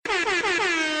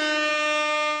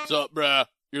What's up, bruh?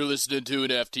 You're listening to an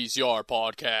FTCR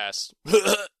podcast.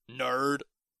 Nerd.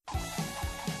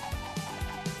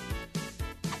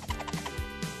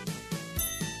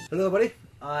 Hello, everybody.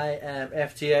 I am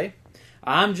FTA.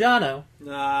 I'm Jono.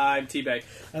 I'm T-Bag.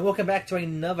 And welcome back to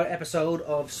another episode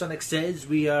of Sonic Says.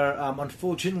 We are,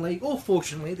 unfortunately, or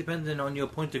fortunately, depending on your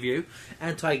point of view,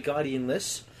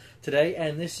 anti-Guardian-less today.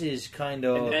 And this is kind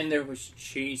of... And then there was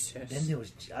Jesus. Then there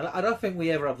was... I don't think we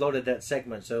ever uploaded that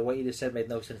segment, so what you just said made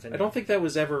no sense anymore. I don't think that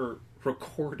was ever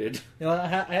recorded. You know, I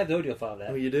have the audio file of that.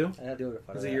 Oh, you do? I have the audio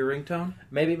file Is of it that. your ringtone?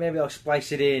 Maybe I'll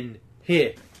splice it in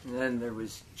here. And then there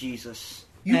was Jesus.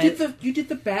 You And- did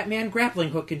the Batman grappling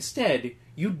hook instead.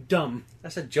 You dumb.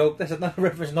 That's a joke. That's another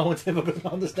reference no one's ever going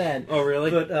to understand. Oh,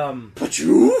 really?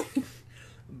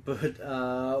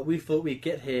 But, we thought we'd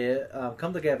get here,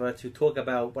 come together to talk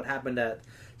about what happened at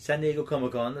San Diego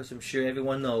Comic-Con, as I'm sure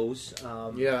everyone knows.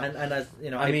 Yeah. And as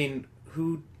you know, I mean,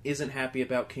 who isn't happy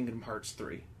about Kingdom Hearts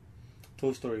 3?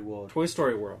 Toy Story World. Toy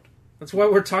Story World. That's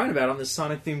what we're talking about on this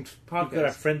Sonic-themed You've got a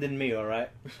podcast. friend in me, all right.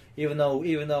 Even though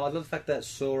I love the fact that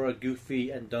Sora,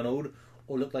 Goofy, and Donald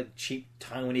all look like cheap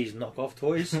Taiwanese knockoff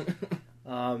toys.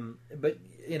 But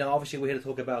you know, obviously, we're here to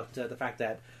talk about the fact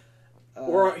that.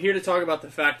 We're here to talk about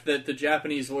the fact that the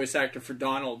Japanese voice actor for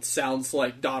Donald sounds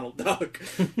like Donald Duck.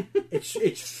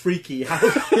 It's freaky how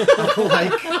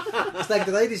like it's like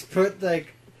the ladies put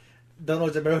like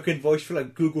Donald's American voice for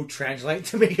like Google Translate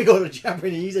to make it go to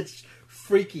Japanese. It's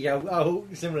freaky how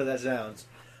similar that sounds.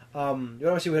 We're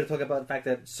obviously here to talk about the fact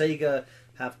that Sega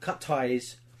have cut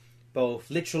ties, both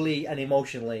literally and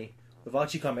emotionally, with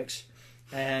Archie Comics,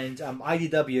 and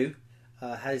IDW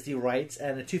has the rights.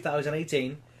 And in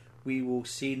 2018, we will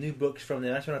see new books from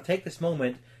them. I just want to take this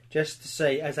moment just to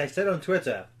say, as I said on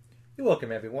Twitter, you're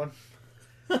welcome, everyone.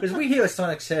 Because we here at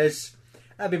Sonic Says,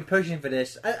 I've been pushing for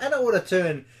this. I don't want to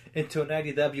turn into an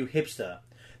IDW hipster,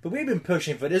 but we've been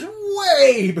pushing for this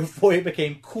way before it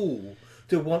became cool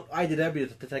to want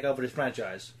IDW to take over this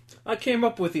franchise. I came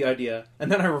up with the idea,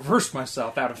 and then I reversed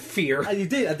myself out of fear. And you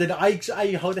did, and then I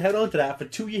held on to that for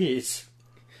 2 years.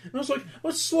 And I was like,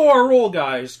 let's slow our roll,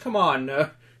 guys. Come on.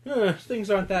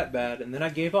 Things aren't that bad. And then I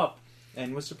gave up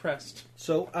and was suppressed.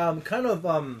 So, And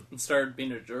started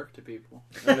being a jerk to people.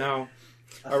 I know.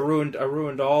 I ruined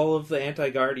all of the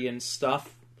anti-Guardian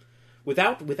stuff.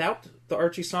 Without the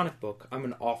Archie Sonic book, I'm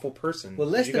an awful person.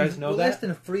 well, Did you guys know less that?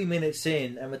 than 3 minutes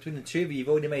in, and between the two of you, you've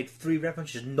already made 3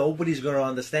 references nobody's going to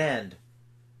understand.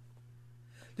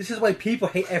 This is why people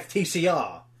hate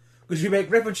FTCR. Because you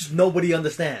make references nobody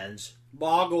understands.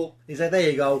 Boggle. He's like, there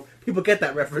you go. People get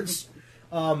that reference.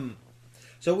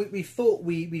 So we thought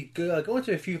we'd go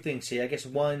into a few things here. I guess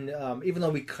one, even though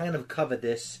we kind of covered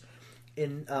this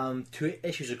in 2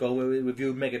 issues ago where we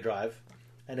reviewed Mega Drive,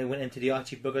 and then went into the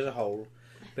Archie book as a whole,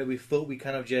 but we thought we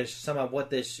kind of just sum up what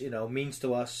this means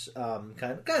to us. Kind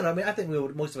of. I mean, I think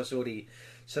most of us already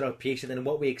set our piece, and then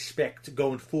what we expect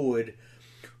going forward.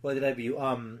 What did I view?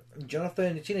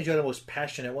 Jonathan, Tina Jonah was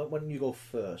passionate. Why don't you go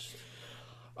first?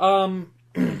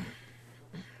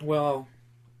 Well,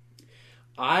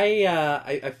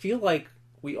 I feel like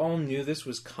we all knew this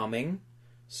was coming,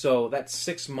 so that's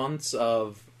 6 months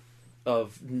of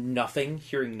nothing,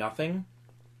 hearing nothing,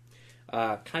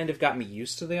 kind of got me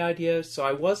used to the idea. So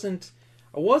I wasn't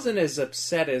as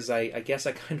upset as I guess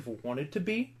I kind of wanted to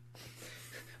be.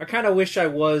 I kind of wish I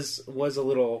was a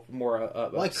little more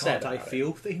Why upset. can't I about it.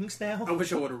 feel things now? I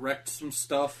wish I would have wrecked some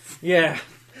stuff. Yeah,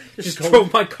 just go-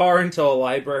 drove my car into a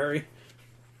library.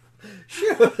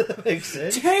 Sure, that makes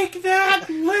sense. Take that,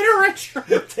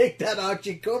 literature! Take that,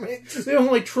 Archie Comics. The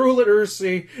only true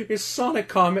literacy is Sonic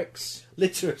Comics.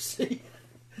 Literacy.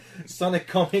 Sonic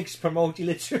Comics promote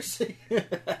literacy.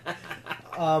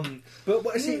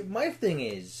 See, my thing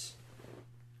is,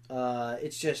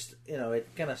 it's just, it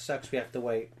kind of sucks we have to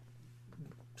wait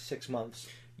 6 months.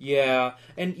 Yeah,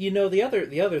 and the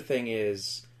other thing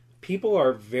is, people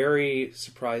are very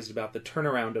surprised about the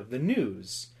turnaround of the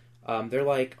news. They're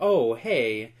like, oh,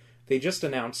 hey, they just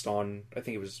announced on, I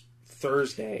think it was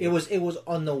Thursday. It was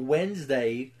on the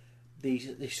Wednesday,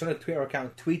 the Sonic Twitter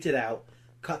account tweeted out,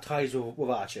 cut ties with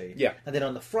Archie. Yeah. And then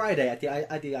on the Friday, at the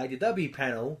IDW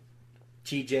panel,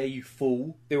 TJ, you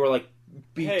fool. They were like,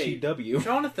 Hey, BTW.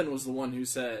 Jonathan was the one who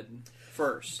said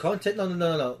first.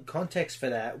 No. Context for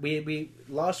that. We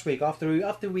last week, after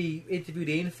we interviewed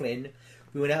Ian Flynn,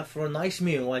 we went out for a nice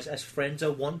meal, as friends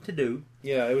are wont to do.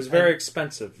 Yeah, it was very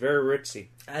expensive, very ritzy.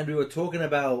 And we were talking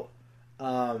about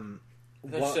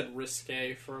I said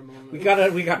risque for a moment. We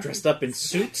got dressed up in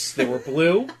suits. They were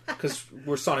blue because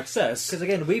we're Sonic Says. because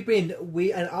again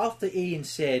and after Ian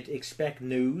said expect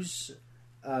news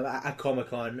at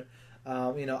Comic-Con,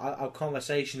 our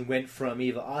conversation went from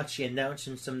either Archie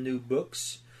announcing some new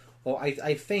books, or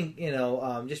I think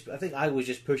I think I was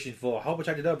just pushing for a whole bunch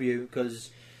of IDW because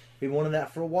we wanted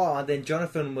that for a while, and then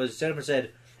Jonathan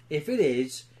said, if it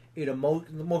is, it'll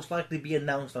most likely be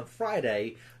announced on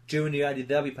Friday during the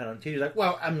IDW panel. And he was like,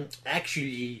 well,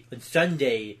 actually on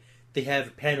Sunday they have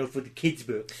a panel for the kids'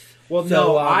 books. Well,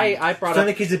 So, no, I brought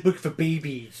Sonic up is a book for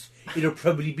babies. It'll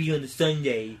probably be on the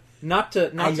Sunday. not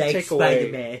to I like take away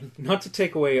Spider-Man. not to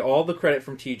take away all the credit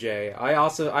from TJ.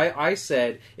 I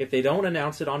said if they don't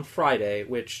announce it on Friday,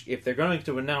 which if they're going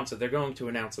to announce it, they're going to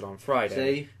announce it on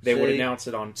Friday. They would announce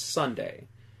it on Sunday.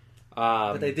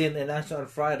 But they didn't announce it on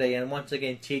Friday, and once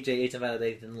again, TJ isn't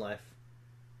validated in life.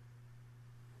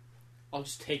 I'll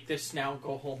just take this now and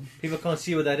go home. People can't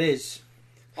see what that is.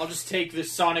 I'll just take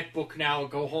this Sonic book now and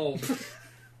go home.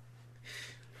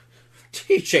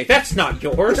 TJ, that's not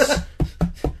yours.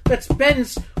 That's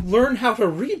Ben's Learn How to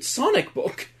Read Sonic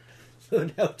book.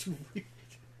 Learn how to read.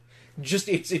 Just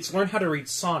it's Learn How to Read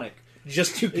Sonic.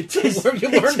 Just you learn It to just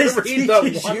read the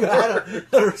teaches one you word.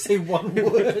 how to say one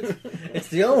word. It's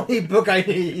the only book I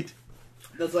need.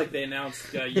 That's like they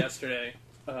announced yesterday,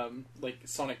 like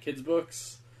Sonic Kids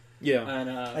books. Yeah. And,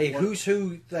 A who's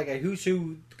who Guide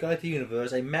to the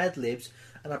Universe, a Mad Libs,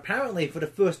 and apparently for the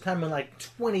first time in like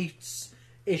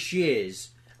 20-ish years,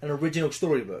 an original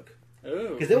storybook. Oh.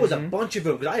 Because there was a bunch of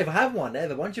them. Because I have one. They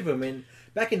have a bunch of them. And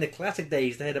back in the classic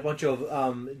days, they had a bunch of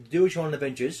Do-It-Your-Own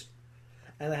Adventures,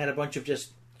 and they had a bunch of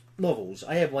just novels.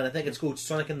 I have one. I think it's called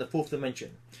Sonic in the Fourth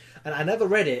Dimension, and I never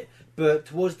read it. But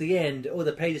towards the end, all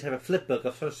the pages have a flip book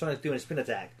of Sonic doing a spin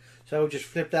attack. So I would just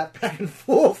flip that back and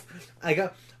forth. I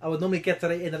would normally get to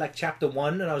the end of like chapter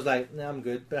 1, and I was like, "Nah, I'm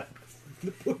good." But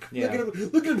look at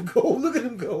him go! Look at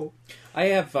him go! I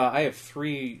have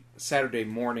 3 Saturday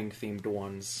morning themed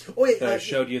ones Oh, wait, that I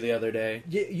showed you the other day.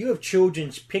 You have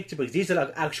children's picture books. These are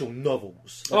like actual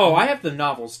novels. Oh, I have the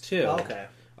novels too. Oh, okay.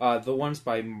 The ones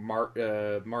by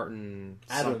Martin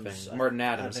Adams. something. Martin I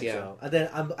Adams, think yeah. so. And then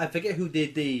I forget who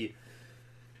did the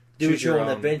Choose Your Do-It-Your-Own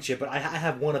Own. Adventure, but I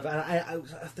have one of. And I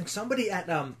think somebody at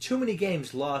Too Many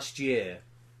Games last year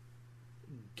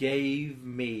gave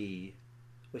me,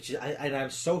 which is, and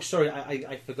I'm so sorry,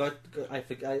 I forgot.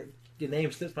 Your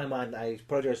name slips my mind. I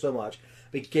apologize so much.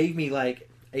 But gave me like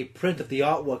a print of the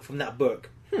artwork from that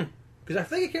book. Because I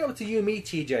think it came up to you and me,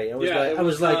 TJ. I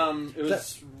was like, it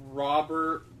was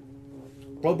Robert.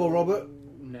 Robert.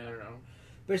 No.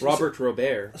 Basically, Robert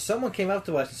Robert. someone came up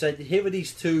to us and said, "Here are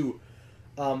these two,"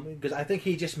 because I think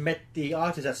he just met the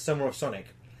artist at Summer of Sonic,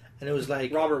 and it was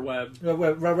like, Robert Webb.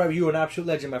 Rob, you are an absolute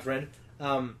legend, my friend.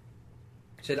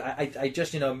 Said I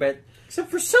just met. Except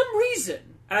for some reason,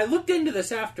 and I looked into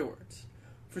this afterwards.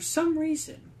 For some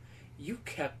reason, you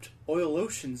kept Oil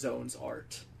Ocean Zone's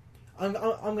art. I'm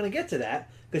going to get to that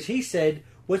because he said,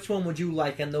 "Which one would you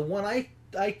like?" And the one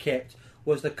I kept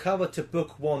was the cover to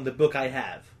book 1, the book I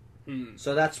have.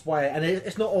 So that's why, and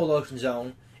it's not All Ocean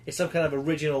Zone. It's some kind of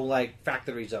original like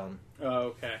factory zone.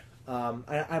 Oh, okay.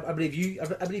 I believe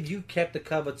you kept the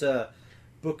cover to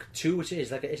book 2, which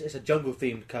is like it's a jungle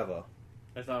themed cover.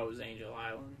 I thought it was Angel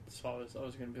Island, so I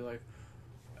was going to be like,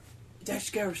 that's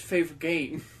Garrett's favorite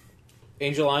game.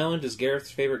 Angel Island is Gareth's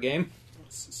favorite game?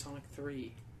 Sonic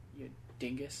 3, you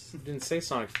dingus. You didn't say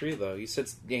Sonic 3 though. You said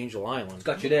Angel Island. It's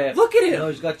got you there. Look at him! No,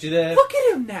 he's got you there. Look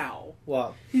at him now!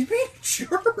 What? He's being a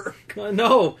jerk!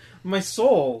 No, my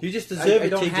soul. You just deserve I it,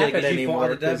 don't TJ, have it because you anymore,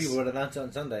 thought the 'cause- W would announce it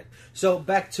on Sunday. So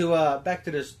back to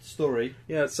this story.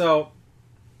 Yeah, so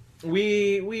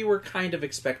we were kind of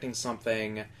expecting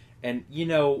something, and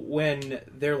when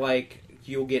they're like,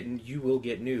 you will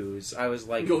get news. I was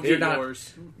like, You'll they're get not.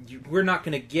 yours. We're not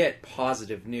going to get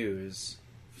positive news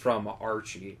from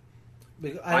Archie.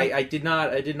 I did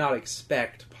not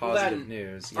expect positive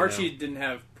news. Archie didn't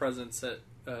have presence at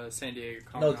San Diego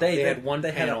Comic No, Con. they had one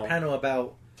They had panel. a panel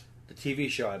about the TV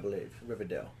show, I believe,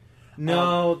 Riverdale.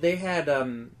 No, they had.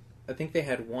 I think they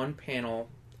had one panel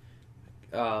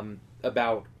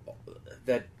about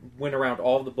that went around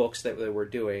all the books that they were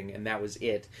doing, and that was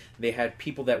it. They had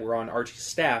people that were on Archie's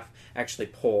staff actually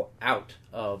pull out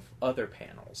of other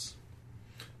panels.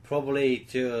 Probably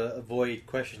to avoid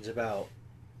questions about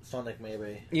Sonic,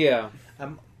 maybe. Yeah.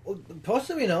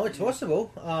 Possibly, it's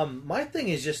possible. My thing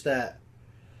is just that,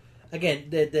 again,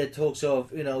 there talks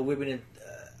of, we've been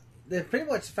in... pretty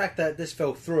much the fact that this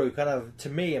fell through kind of, to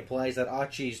me, implies that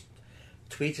Archie's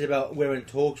tweeted about we're in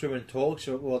talks, were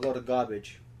a lot of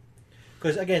garbage.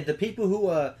 Because, again, the people who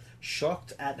are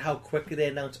shocked at how quickly they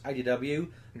announced IDW,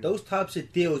 those types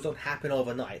of deals don't happen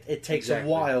overnight. It takes a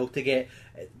while to get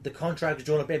the contracts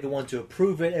drawn up, everyone to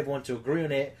approve it, everyone to agree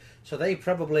on it. So they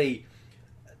probably...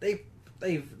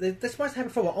 this must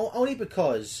happen for a while, only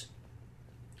because.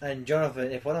 And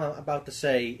Jonathan, if what I'm about to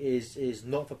say is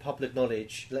not for public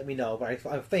knowledge, let me know. But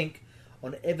I think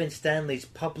on Evan Stanley's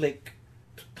public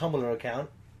Tumblr account,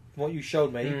 from what you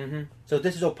showed me, Mm-hmm. so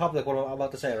this is all public. What I'm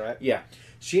about to say, right? Yeah.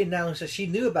 She announced that she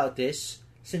knew about this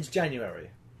since January.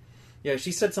 Yeah,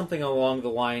 she said something along the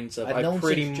lines of, I've I known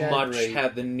pretty since much January."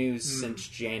 had the news since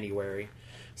January.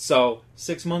 So,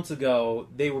 6 months ago,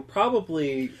 they were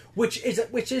probably... Which is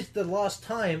the last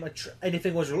time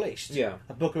anything was released. Yeah.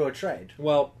 A book or a trade.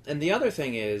 Well, and the other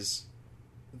thing is,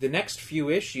 the next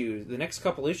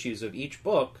couple issues of each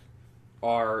book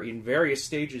are in various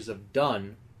stages of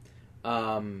done.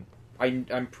 I'm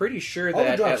pretty sure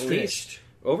that Overdrive's at finished. least...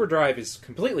 Overdrive is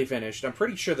completely finished. I'm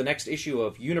pretty sure the next issue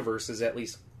of Universe is at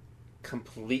least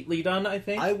completely done, I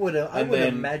think. I would then-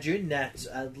 imagine that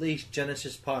at least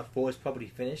Genesis Part 4 is probably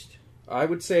finished. I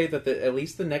would say that at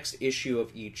least the next issue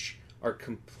of each are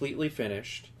completely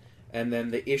finished, and then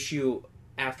the issue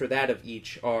after that of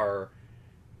each are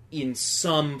in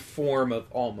some form of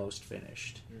almost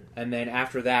finished. And then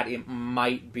after that, it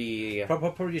might be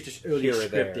Probably just early Here or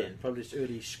there. scripting. Probably just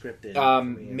early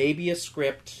scripting. maybe a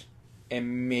script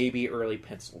and maybe early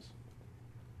pencils.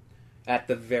 At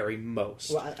the very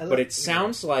most, Well, but it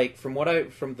sounds like from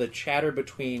the chatter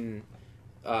between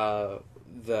the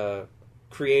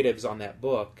creatives on that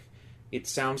book, it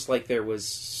sounds like there was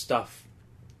stuff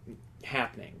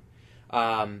happening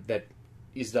that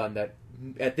is done that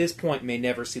at this point may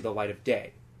never see the light of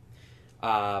day.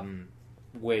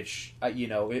 Which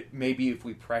maybe if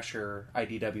we pressure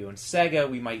IDW and Sega,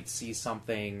 we might see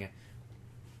something,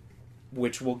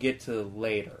 which we'll get to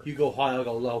later. You go high, I'll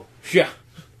go low. Yeah.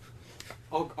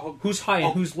 I'll Who's high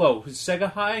and who's low? Is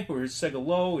Sega high or is Sega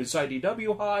low? Is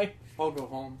IDW high? I'll go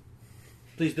home.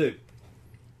 Please do.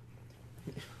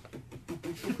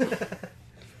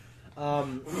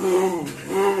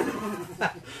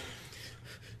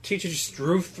 Teacher just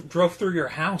drove through your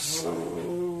house.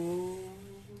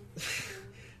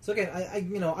 So again,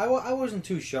 I wasn't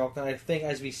too shocked, and I think,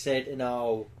 as we said in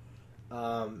our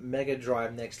Mega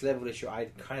Drive Next Level issue,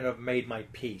 I'd kind of made my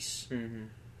peace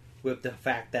with the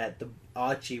fact that the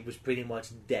Archie was pretty much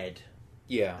dead,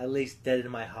 Yeah. at least dead in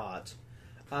my heart.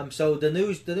 So the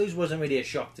news wasn't really a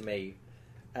shock to me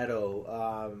at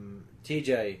all.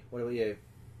 TJ, what about you?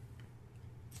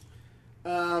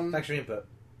 Thanks for your input.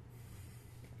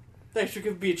 Thanks for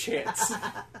giving me a chance.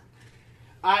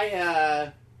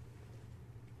 I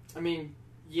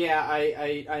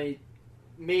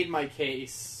made my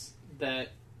case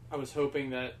that I was hoping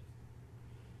that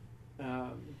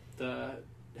the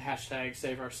hashtag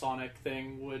Save Our Sonic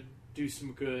thing would do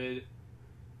some good.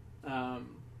 Because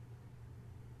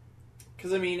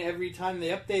every time they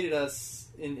updated us,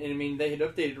 and they had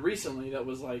updated recently, that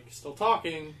was like still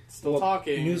talking.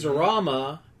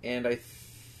 Newsarama and I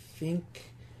think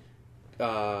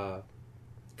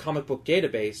Comic Book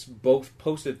Database both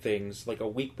posted things like a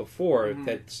week before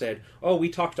that said, "Oh, we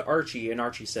talked to Archie, and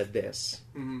Archie said this."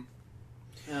 Mm-hmm.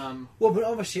 Well, but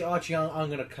obviously Archie aren't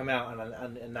going to come out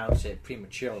and announce it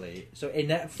prematurely. So in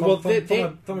that, from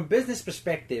a business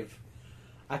perspective,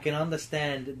 I can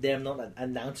understand them not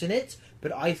announcing it,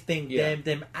 but I think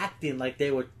them acting like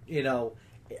they were,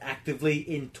 actively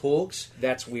in talks.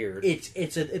 That's weird.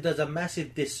 It does a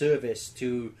massive disservice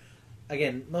to,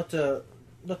 again, not to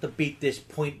beat this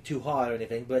point too hard or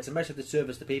anything, but it's a massive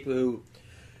disservice to people who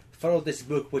followed this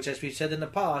book, which, as we've said in the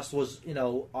past, was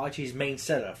Archie's main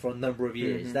seller for a number of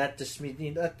years. Mm-hmm. That just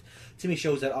that to me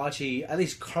shows that Archie, at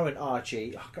least current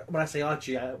Archie, when I say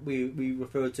Archie, we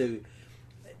refer to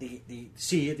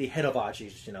the head of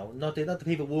Archie's, not the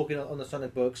people working on the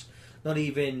Sonic books, not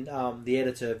even the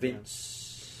editor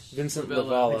Vincent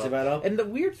Lavala. Lavala. And the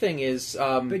weird thing is,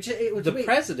 the weird.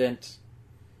 president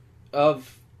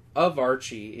of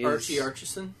Archie is Archie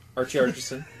Archison. Archie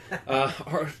Archison,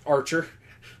 Archer.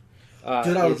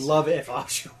 Dude, I would love it if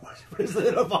Archie was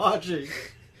president of Archie.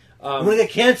 I'm gonna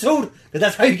get cancelled, because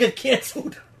that's how you get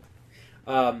cancelled.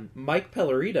 Mike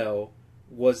Pellerito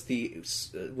was the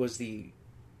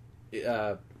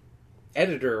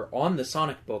editor on the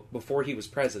Sonic book before he was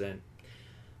president.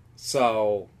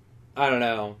 So I don't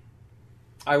know.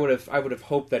 I would have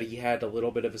hoped that he had a little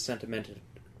bit of a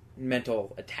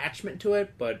sentimental attachment to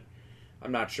it, but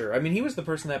I'm not sure. He was the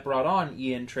person that brought on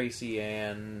Ian Tracy,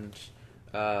 and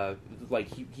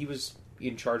he was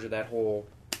in charge of that whole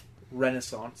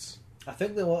renaissance. I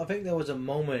think there was a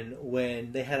moment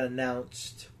when they had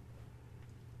announced.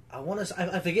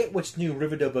 I forget which new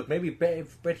Riverdale book. Maybe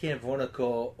Betty and Veronica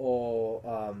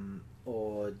or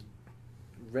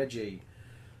Reggie.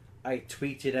 I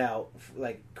tweeted out,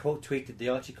 like, quote tweeted the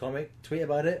Archie comic tweet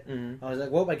about it. Mhm. I was like,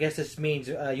 well, I guess this means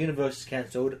Universe is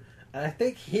cancelled. And I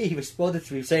think he responded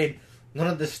to me saying, none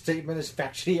of this statement is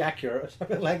factually accurate or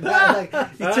something like that.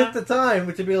 Like, he took the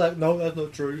time to be like, no, that's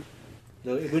not true.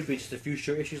 No, it would be just a few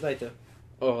short issues later.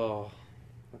 Oh,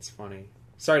 that's funny.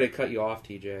 Sorry to cut you off,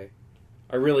 TJ.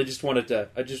 I really just wanted to.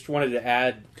 I just wanted to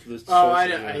add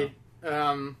the.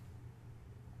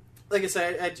 Like I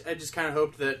said, I just kind of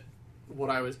hoped that what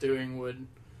I was doing would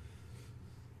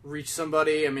reach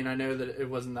somebody. I mean, I know that it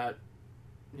wasn't that,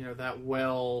 that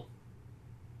well,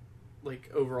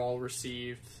 like, overall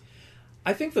received.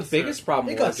 I think the biggest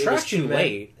problem It got was it was traction, too man.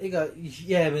 late.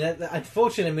 I mean,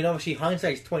 unfortunately, I mean, obviously,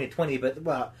 hindsight's 20/20, but,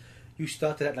 well, you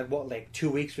started at, like 2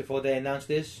 weeks before they announced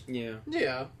this? Yeah.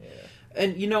 Yeah.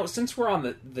 And, since we're on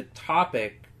the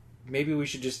topic, maybe we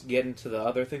should just get into the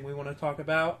other thing we want to talk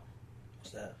about.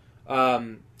 What's that?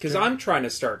 Because I'm trying to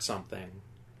start something.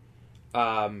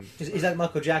 Is that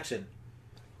Michael Jackson?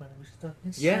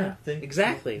 Yeah,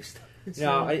 exactly.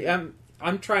 No,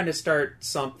 I'm trying to start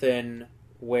something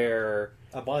where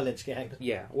a violence gang.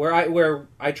 Yeah, where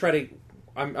I try to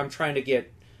I'm trying to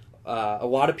get a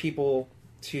lot of people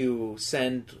to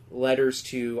send letters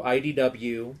to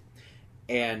IDW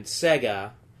and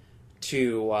Sega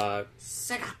to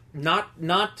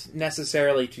not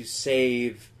necessarily to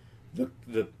save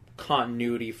the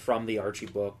continuity from the Archie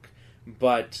book,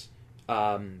 but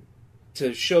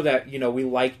to show that we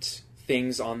liked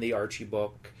things on the Archie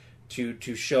book,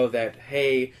 to show that,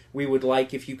 hey, we would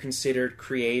like if you considered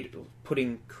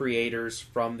putting creators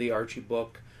from the Archie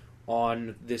book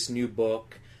on this new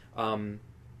book,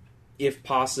 if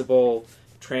possible,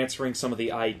 transferring some of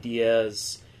the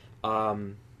ideas.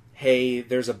 Hey,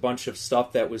 there's a bunch of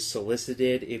stuff that was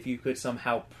solicited. If you could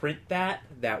somehow print that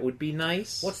would be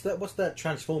nice. What's that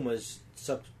Transformers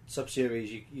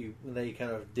sub-series you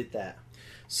kind of did that?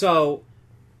 So,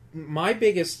 my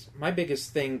biggest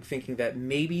thing thinking that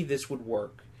maybe this would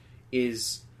work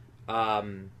is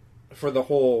for the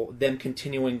whole them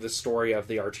continuing the story of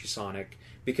the Archie Sonic,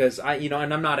 because and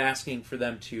I'm not asking for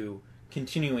them to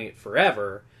continuing it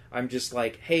forever. I'm just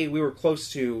like, hey, we were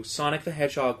close to Sonic the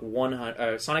Hedgehog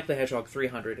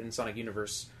 300 and Sonic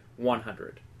Universe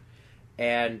 100.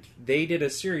 And they did a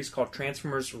series called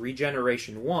Transformers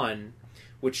Regeneration 1,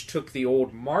 which took the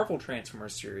old Marvel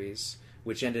Transformers series,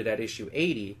 which ended at issue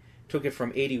 80, took it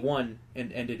from 81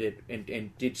 and ended it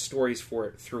and did stories for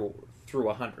it through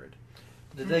 100.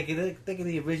 Did they get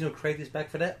the original creators back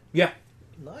for that? Yeah.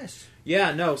 Nice.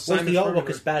 Yeah, no. Was the artwork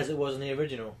as bad as it was in the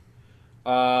original?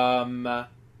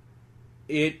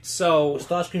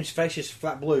 Starscream's face is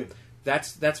flat blue.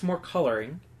 That's more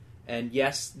coloring, and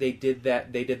yes, they did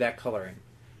that coloring.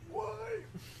 Why?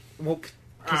 Well,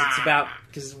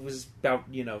 because it was about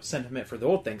sentiment for the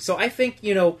old thing. So I think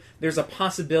there's a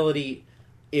possibility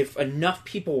if enough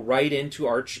people write into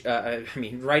IDW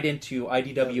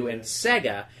and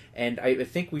Sega, and I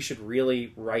think we should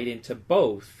really write into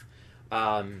both.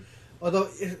 Although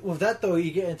with that though,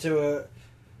 you get into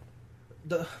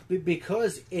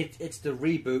because it's the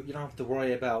reboot, you don't have to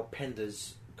worry about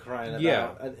Penders crying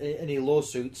about any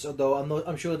lawsuits. Although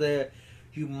I'm sure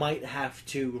you might have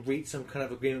to reach some kind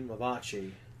of agreement with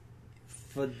Archie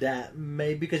for that,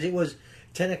 maybe because it was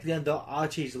technically under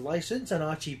Archie's license, and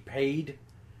Archie paid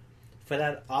for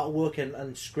that artwork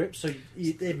and script. So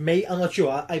it may. I'm not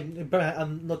sure.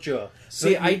 I'm not sure.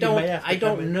 See, I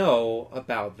don't know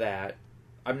about that.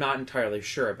 I'm not entirely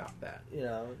sure about that.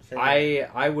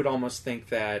 I would almost think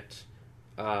that.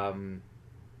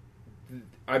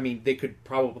 They could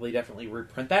probably definitely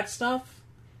reprint that stuff.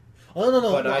 Oh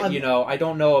no! But I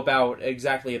don't know about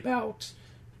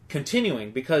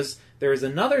continuing, because there is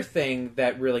another thing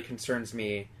that really concerns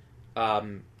me.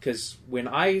 Because when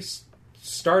I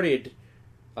started,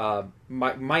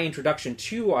 my introduction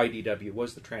to IDW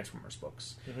was the Transformers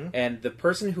books, and the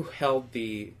person who held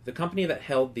the company that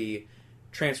held the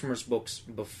Transformers books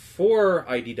before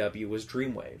IDW was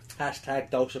Dreamwave.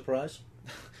 # dog surprise.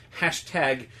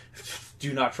 #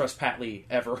 do not trust Pat Lee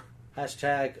ever. # I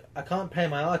can't pay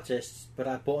my artists, but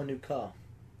I bought a new car.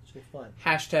 So fine.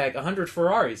 # 100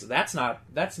 Ferraris. That's not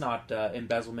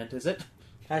embezzlement, is it?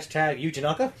 # Yuji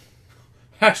Naka.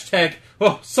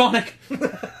 # Sonic.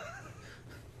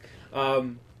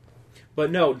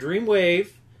 But no,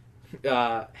 Dreamwave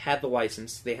had the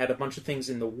license. They had a bunch of things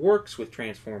in the works with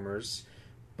Transformers,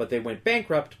 but they went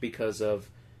bankrupt because of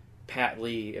Pat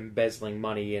Lee embezzling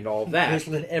money and all that.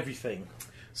 Embezzling everything.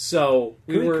 So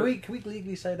can we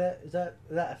legally say that? Is that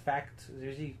a fact?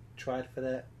 Is he tried for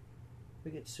that?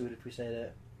 We get sued if we say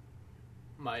that.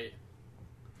 Might.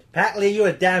 Pat Lee, you're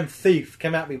a damn thief.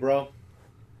 Come at me, bro.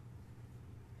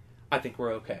 I think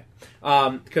we're okay.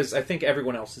 Because I think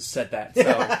everyone else has said that.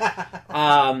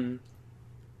 So,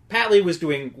 Pat Lee was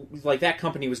doing, like, that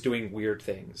company was doing weird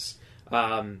things.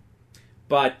 So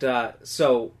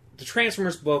the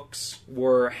Transformers books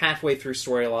were halfway through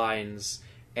storylines,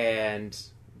 and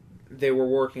they were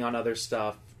working on other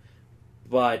stuff.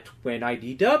 But when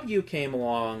IDW came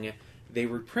along, they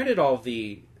reprinted all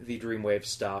the Dreamwave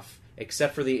stuff,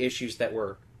 except for the issues that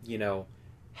were,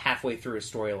 halfway through a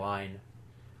storyline.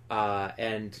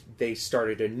 And they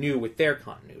started anew with their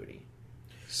continuity.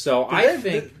 So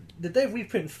Did they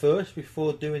reprint first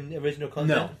before doing the original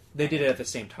content? No, they did it at the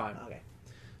same time. Okay.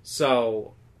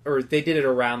 So, or they did it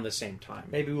around the same time.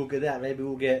 Maybe we'll get that. Maybe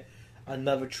we'll get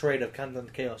another trade of Countdown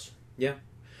to Chaos. Yeah.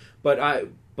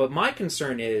 But my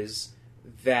concern is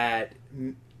that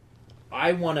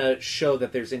I want to show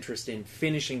that there's interest in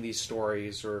finishing these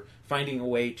stories or finding a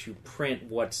way to print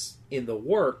what's in the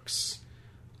works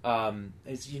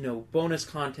as bonus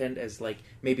content, as like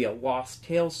maybe a Lost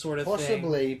Tales sort of thing.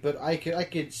 Possibly, but I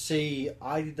could see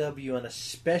IDW and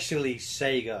especially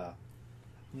Sega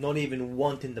not even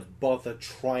wanting to bother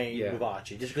trying with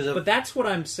Archie, just because. But that's what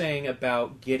I'm saying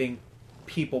about getting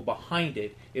people behind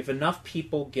it. If enough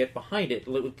people get behind it,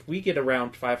 we get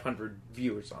around 500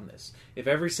 viewers on this. If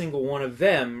every single one of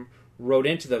them wrote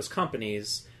into those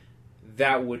companies,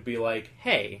 that would be like,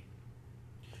 hey.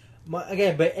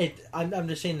 I'm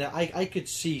just saying that I could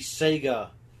see Sega,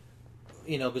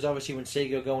 because obviously when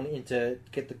Sega going in to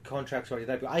get the contracts already,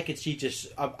 I could see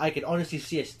I could honestly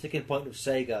see a sticking point with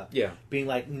Sega being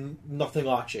like, nothing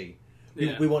Archie.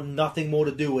 We want nothing more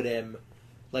to do with him.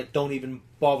 Like, don't even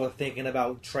bother thinking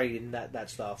about trading that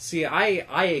stuff. See,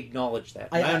 I acknowledge that.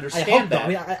 I understand that.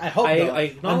 I hope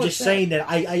not. I'm just saying that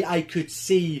I could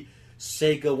see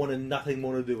Sega wanting nothing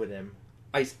more to do with him.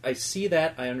 I see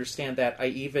that. I understand that. I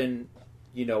even,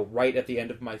 write at the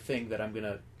end of my thing that I'm going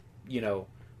to,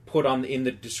 put in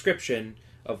the description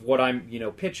of what I'm,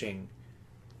 pitching.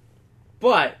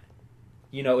 But,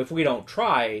 if we don't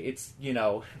try, it's,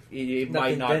 it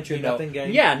might not, ventured, nothing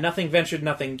gained. Yeah, nothing ventured,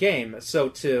 nothing gained. So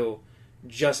to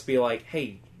just be like,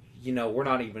 hey, we're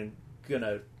not even going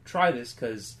to try this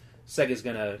because Sega's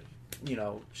going to,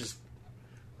 just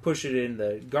push it in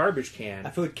the garbage can. I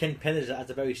feel like Ken Penn has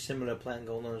a very similar plan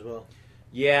going on as well.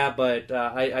 Yeah, but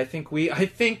I think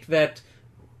that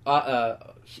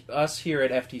us here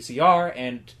at FTCR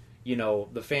and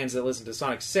the fans that listen to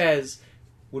Sonic Says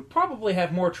would probably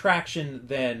have more traction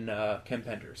than Ken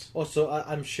Penders. Also,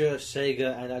 I'm sure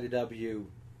Sega and IDW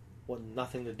want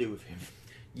nothing to do with him.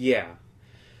 Yeah.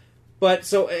 But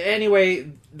so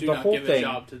anyway, the whole give thing. A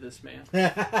job to this man.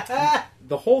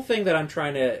 The whole thing that I'm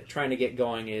trying to get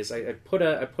going is I put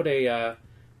a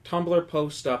Tumblr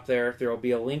post up there. There will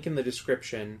be a link in the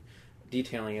description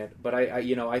detailing it. But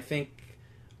I think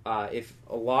if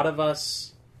a lot of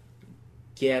us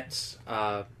get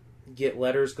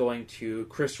letters going to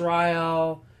Chris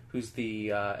Ryall, who's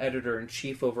the editor in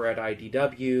chief over at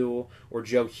IDW, or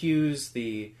Joe Hughes,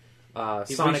 the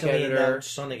Sonic editor.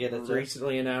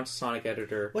 Recently announced Sonic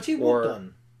editor. What's he worked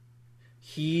on?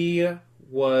 He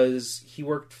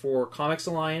worked for Comics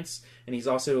Alliance, and he's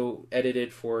also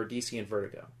edited for DC and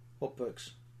Vertigo. What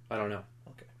books? I don't know.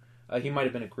 Okay. He might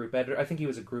have been a group editor. I think he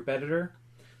was a group editor.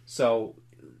 So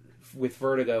with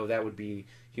Vertigo, that would be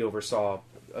he oversaw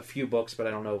a few books, but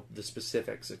I don't know the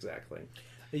specifics exactly.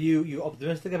 Are you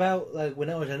optimistic about when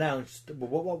that was announced?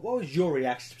 What was your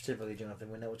reaction specifically,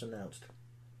 Jonathan, when that was announced?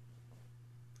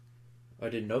 I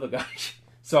didn't know the guy.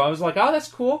 So I was like, oh, that's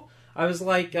cool. I was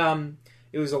like,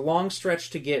 it was a long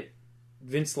stretch to get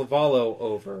Vince Lavallo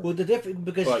over. Well, the difference,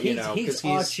 because he's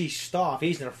Archie's staff.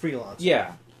 He's in a freelance.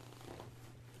 Yeah.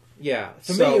 Yeah.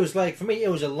 For me, it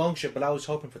was a long shot, but I was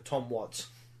hoping for Tom Watts.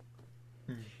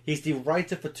 He's the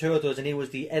writer for Turtles, and he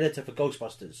was the editor for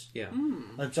Ghostbusters. Yeah.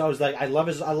 And so I was like, I love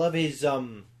his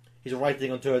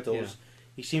writing on Turtles. Yeah.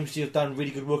 He seems to have done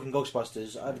really good work in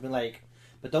Ghostbusters. I'd have been like,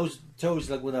 but those Turtles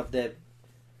one of their.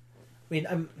 I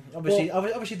mean,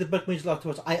 obviously the book means a lot to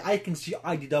us. I can see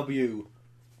IDW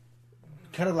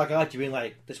kind of like Archie being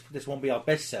like, this won't be our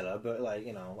bestseller, but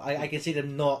I can see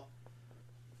them not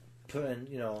putting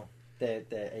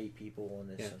their A people on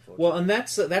this. Yeah. Well, and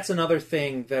that's another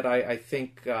thing that I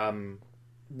think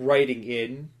writing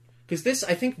in, because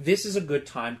I think this is a good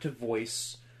time to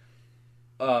voice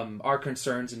our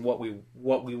concerns and what we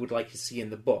would like to see in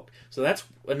the book. So that's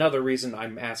another reason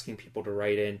I'm asking people to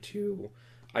write into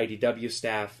IDW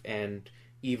staff and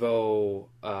Ivo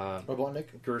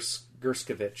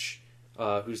Gerskovich,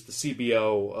 who's the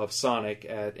CBO of Sonic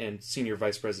and Senior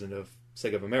Vice President of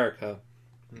Sega of America.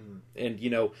 And,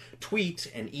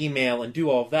 tweet and email and do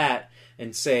all that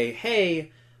and say,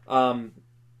 hey,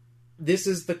 this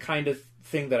is the kind of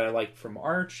thing that I like from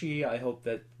Archie. I hope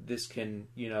that this can,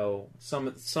 you know, some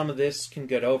of this can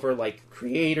get over, like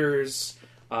creators.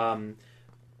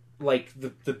 Like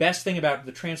the best thing about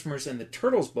the Transformers and the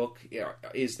Turtles book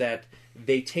is that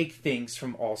they take things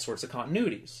from all sorts of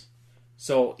continuities.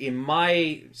 So in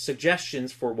my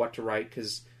suggestions for what to write,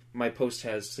 because my post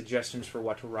has suggestions for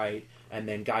what to write and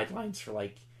then guidelines for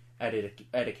like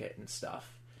etiquette and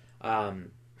stuff.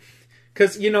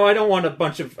 Because, you know, I don't want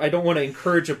to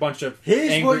encourage a bunch of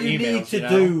Here's angry what you emails, need to you know?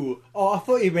 do. Oh, I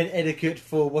thought you meant etiquette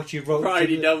for what you wrote. For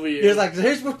IDW. You're like,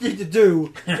 here's what you need to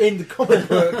do in the comic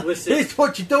book. Listen. Here's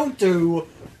what you don't do.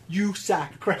 You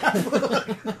sack of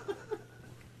crap.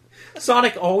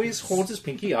 Sonic always holds his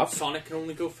pinky up. Sonic can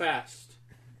only go fast,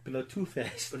 but not too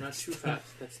fast. but not too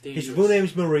fast. That's dangerous. His real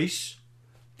name's Maurice.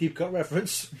 Deep cut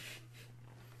reference.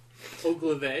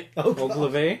 Ogleve.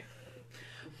 Ogleve.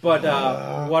 But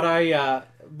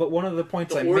but one of the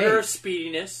points I The order made, of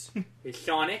speediness is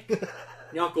Sonic,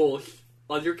 Knuckles,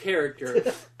 other characters,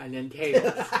 and then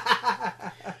Tails.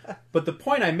 but the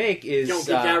point I make is Don't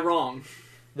get that wrong.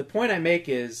 the point I make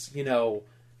is, you know,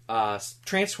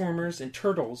 Transformers and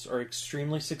Turtles are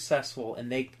extremely successful,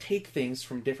 and they take things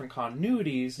from different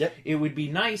continuities. Yep. It would be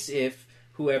nice if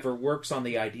whoever works on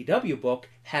the IDW book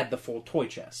had the full toy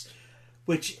chest.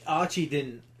 Which Archie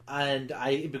didn't. And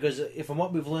because from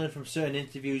what we've learned from certain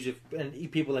interviews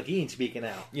and people like Ian speaking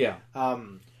out, Yeah.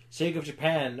 Sega of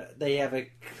Japan, they have a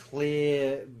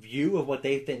clear view of what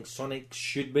they think Sonic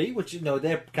should be, which, you know,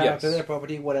 their character, Yes. their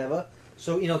property, whatever.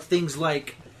 So, you know, things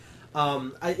like,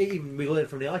 even we learned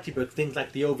from the Archie book, things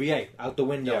like the OVA, out the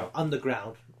window, Yeah.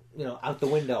 underground, you know, out the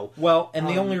window. Well, and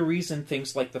the Um, only reason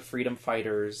things like the Freedom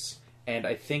Fighters and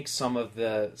I think some of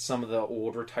the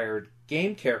old retired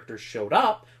game characters showed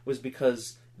up was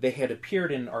because they had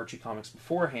appeared in Archie comics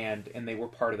beforehand, and they were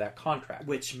part of that contract.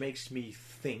 Which makes me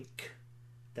think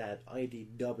that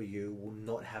IDW will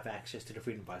not have access to the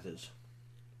Freedom Fighters.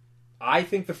 I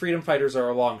think the Freedom Fighters are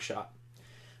a long shot,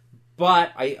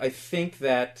 but I think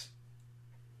that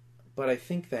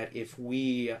if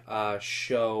we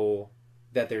show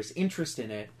that there's interest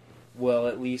in it, we'll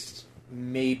at least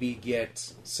maybe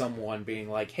get someone being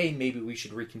like, "Hey, maybe we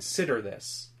should reconsider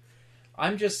this."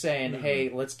 I'm just saying, hey,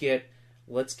 let's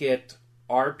get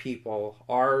our people,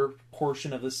 our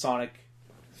portion of the Sonic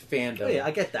fandom, Oh, yeah,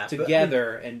 I get that. but,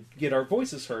 together and get our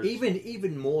voices heard.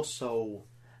 even more so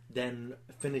than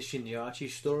finishing the Archie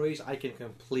stories, I can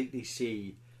completely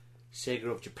see Sega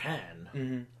of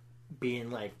Japan being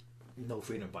like, no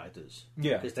Freedom Fighters.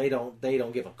 Yeah. Because they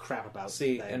don't give a crap about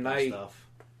See, that and kind of I- stuff.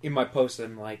 In my post,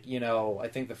 I'm like, you know, I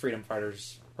think the Freedom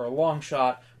Fighters are a long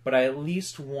shot, but I at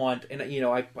least want, and you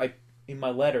know, I in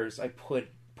my letters I put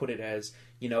it as,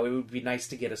 you know, it would be nice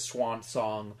to get a swan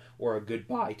song or a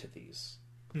goodbye to these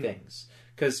things,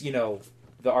 because you know,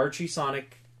 the Archie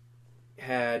Sonic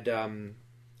had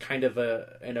kind of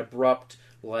an abrupt,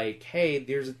 like, hey,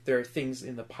 there are things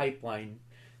in the pipeline,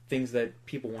 things that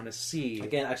people want to see.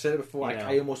 Again, I said it before. You know.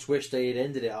 I almost wish they had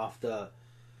ended it after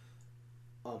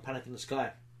Panic in the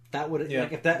Sky. That would, Yeah,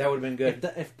 like, if that would have been good.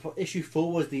 If issue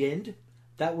 4 was the end,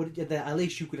 that would, at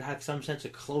least you could have some sense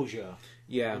of closure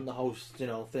Yeah. on the whole, you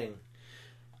know, thing.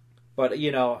 But,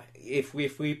 you know, if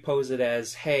we pose it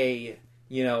as, hey,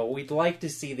 you know, we'd like to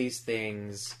see these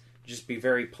things, just be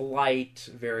very polite,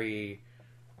 very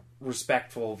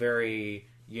respectful, very,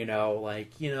 you know,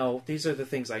 like, you know, these are the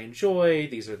things I enjoyed,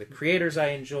 these are the creators I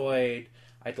enjoyed,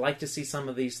 I'd like to see some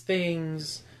of these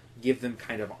things, give them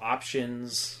kind of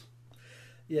options.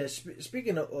 Yeah,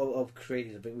 speaking of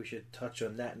creators, I think we should touch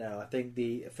on that now. I think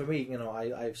for me, you know,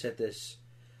 I've said this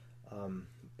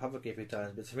publicly a few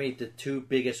times, but for me, the two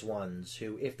biggest ones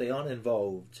who, if they aren't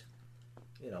involved,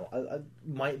 you know, I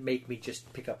might make me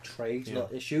just pick up trades,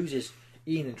 not issues, is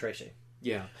Ian and Tracy.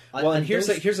 Yeah. Well, and here's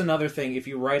those- here's another thing. If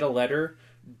you write a letter,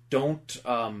 don't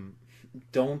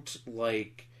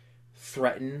like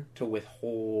threaten to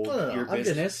withhold No, your I'm just-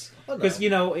 business, Oh, no. because you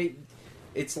know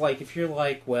it's like if you're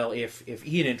like, well, if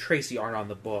Ian and Tracy aren't on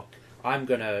the book, I'm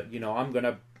gonna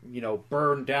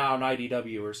burn down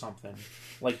IDW or something.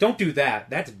 Like, don't do that.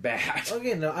 That's bad.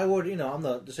 Again, no, I would, you know, I'm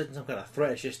not setting some kind of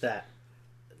threat. It's just that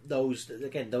those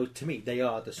to me, they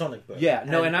are the Sonic book. Yeah.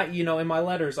 No, and I, you know, in my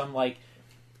letters, I'm like,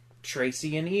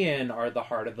 Tracy and Ian are the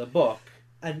heart of the book.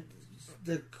 And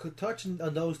touching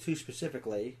on those two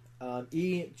specifically,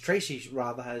 Tracy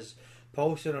rather has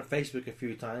posted on Facebook a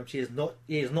few times. He has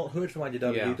not heard from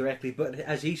IDW Yeah. directly, but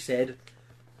as he said,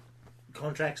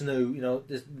 contracts new. You know,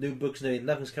 there's new books new.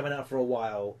 Nothing's coming out for a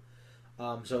while.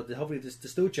 So hopefully there's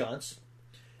still a chance.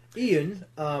 Ian,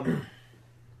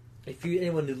 if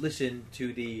anyone who listened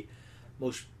to the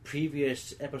most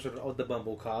previous episode of the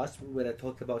Bumblecast where I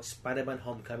talked about Spider-Man: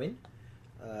 Homecoming.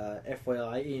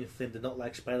 FYI, Ian Flynn did not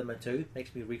like Spider-Man 2.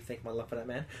 Makes me rethink my love for that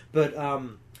man. But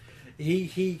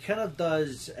he kind of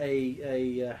does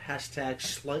a hashtag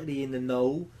slightly in the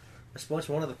know. I suppose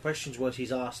one of the questions was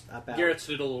he's asked about... Garrett's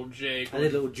did a little jig. I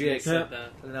did a little jig. Said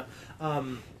that. I don't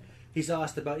know. He's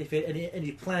asked about if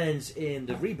any plans in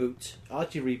the reboot,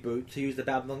 Archie reboot, to use the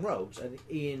Babylon Roads. And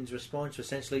Ian's response was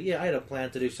essentially, yeah, I had a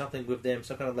plan to do something with them,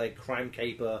 some kind of like crime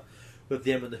caper with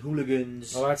them and the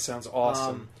hooligans. Oh, that sounds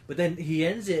awesome. But then he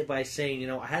ends it by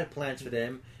saying, I had plans for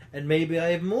them, and maybe I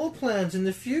have more plans in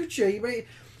the future.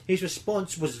 His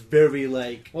response was very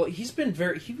like... Well, he's been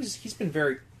very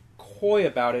coy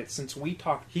about it since we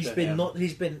talked to him.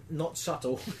 He's been not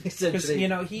subtle, Because,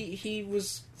 essentially. he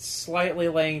was slightly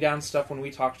laying down stuff when we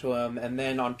talked to him, and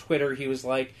then on Twitter he was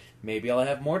like, maybe I'll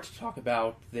have more to talk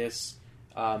about this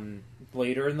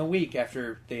later in the week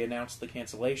after they announced the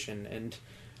cancellation. And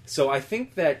so I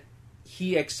think that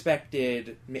he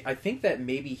expected... I think that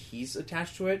maybe he's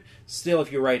attached to it. Still,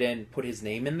 if you write in, put his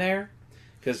name in there,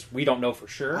 because we don't know for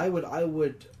sure. I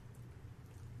would...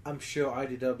 I'm sure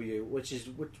IDW, which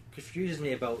confuses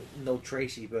me about No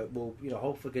Tracy, but we'll,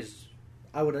 hopefully, because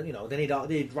I would, they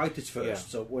need writers first, Yeah.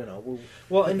 so we'll.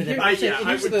 Well, and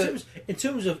in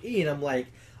terms of Ian, I'm like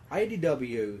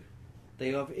IDW.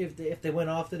 If they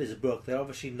went after this book, they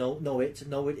obviously know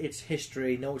its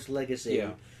history, know its legacy.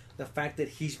 Yeah. The fact that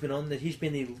he's been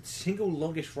the single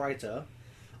longest writer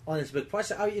on this book.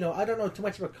 Plus, I don't know too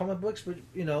much about comic books, but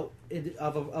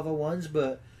other ones,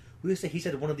 but. We say he's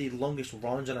had one of the longest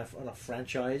runs on a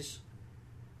franchise.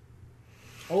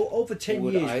 Over 10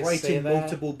 Would years I say writing that?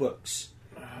 multiple books.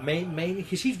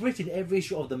 Because he's written every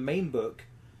issue of the main book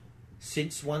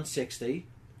since 160.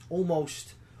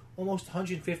 Almost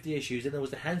 150 issues. And there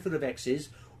was a handful of X's.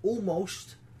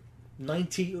 Almost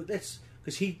 90. Because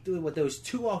there was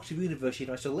 2 arcs of universe,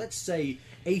 so let's say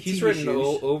 80 He's written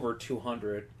issues. over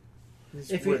 200.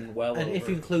 He's If written you, well and over. if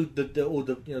you include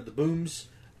the booms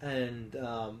and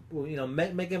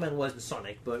Mega Man wasn't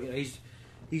Sonic, but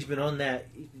he's been on that.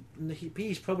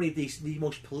 He's probably the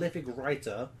most prolific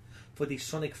writer for the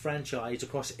Sonic franchise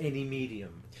across any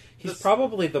medium. He's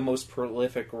probably the most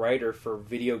prolific writer for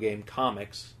video game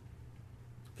comics.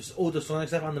 Just all the Sonic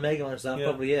stuff and the Mega Man stuff, Yeah.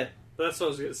 probably, yeah. But that's what I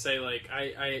was going to say. Like,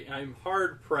 I'm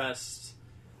hard pressed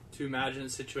to imagine a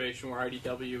situation where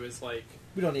IDW is like,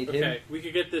 We don't need him. okay, we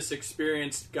could get this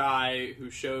experienced guy who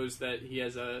shows that he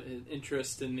has an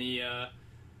interest in the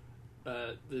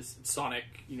this Sonic,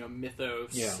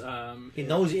 mythos. Yeah. He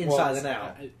knows it inside and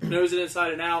out. Knows it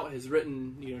inside and out. Has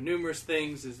written numerous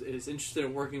things. Is interested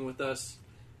in working with us.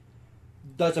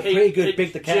 Does a Hey, pretty good hey,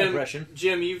 Big the Cat Jim, impression.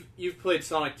 Jim, you've played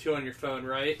Sonic 2 on your phone,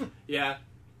 right? Yeah.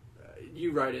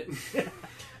 You write it.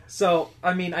 So,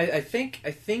 I mean, I think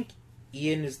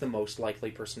Ian is the most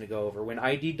likely person to go over. When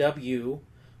IDW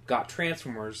got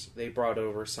Transformers, they brought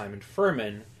over Simon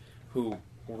Furman, who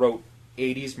wrote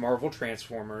 80s Marvel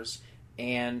Transformers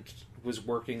and was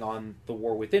working on the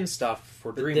War Within stuff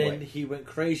for But Dreamwave. then he went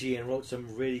crazy and wrote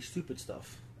some really stupid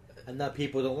stuff. And now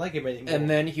people don't like him anymore. And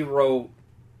then he wrote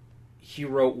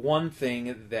one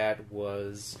thing that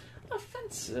was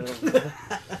offensive.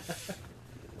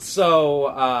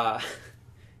 So,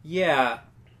 yeah,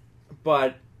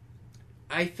 but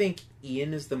I think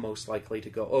Ian is the most likely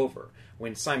to go over.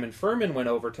 When Simon Furman went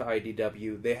over to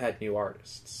IDW, they had new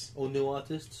artists. All new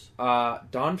artists?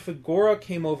 Don Figura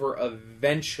came over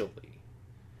eventually,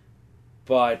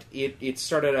 but it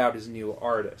started out as new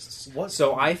artists. What?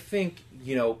 So I think,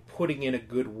 putting in a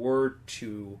good word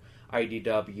to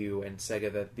IDW and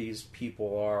Sega that these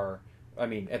people are, I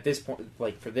mean, at this point,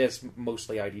 like for this,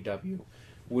 mostly IDW,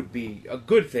 would be a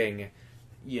good thing,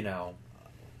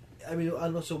 I mean,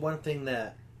 and also one thing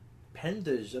that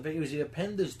Penders, I think it was either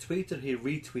Penders tweeted or he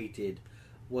retweeted,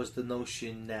 was the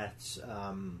notion that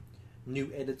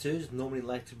new editors normally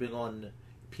like to bring on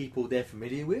people they're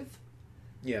familiar with.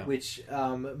 Yeah. Which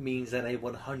means that a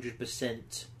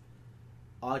 100%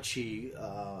 Archie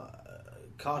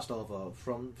cast over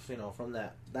from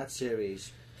that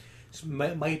series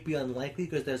might be unlikely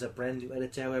because there's a brand new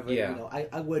editor. However, Yeah.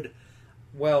 I would.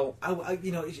 Well,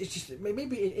 it's just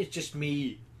maybe it's just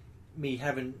me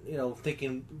having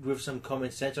thinking with some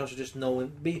common sense. Also, just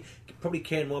knowing probably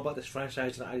caring more about this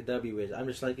franchise than IDW is. I'm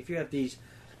just like, if you have these,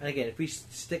 and again, if we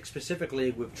stick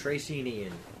specifically with Tracy and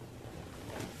Ian,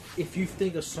 if you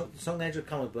think of Sonic Hedgehog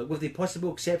comic book, with the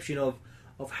possible exception of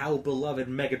how beloved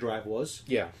Mega Drive was,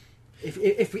 yeah.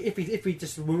 if we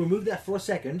just remove that for a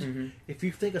second, Mm-hmm. if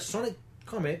you think of Sonic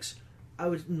comics, I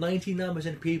would 99%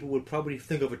 of people would probably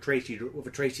think of a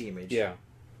Tracy image. Yeah.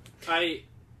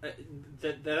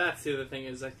 that's the other thing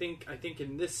is I think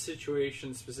in this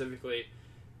situation specifically,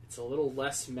 it's a little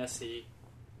less messy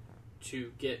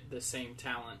to get the same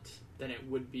talent than it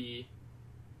would be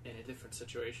in a different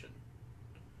situation.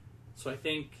 So I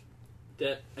think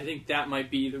that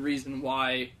might be the reason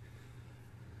why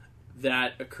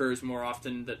that occurs more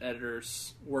often, that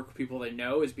editors work with people they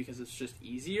know, is because it's just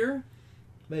easier.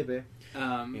 Maybe.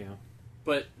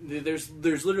 But there's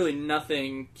literally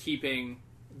nothing keeping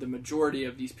the majority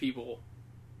of these people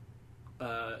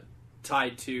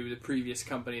tied to the previous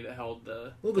company that held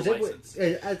the license.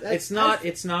 It's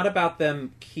not about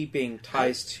them keeping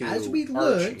ties to As we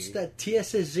learned that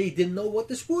TSSZ didn't know what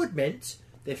this word meant,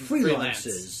 they're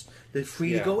freelancers. They're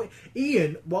free to go in.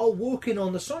 Ian, while working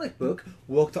on the Sonic book,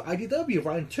 worked at IDW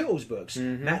writing Turtles books.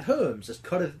 Matt Herms has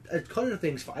cut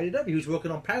things for IDW. He was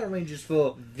working on Power Rangers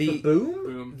for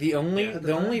Boom. The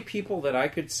only people that I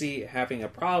could see having a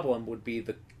problem would be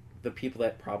the people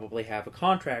that probably have a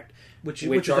contract, which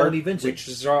is only Vincent. Which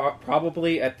is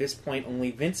probably at this point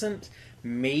only Vincent,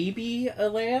 maybe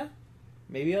Alea.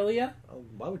 Oh,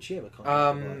 why would she have a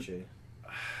contract?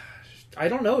 I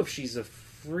don't know if she's a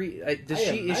free.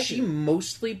 Is she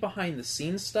mostly behind the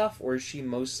scenes stuff, or is she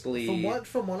mostly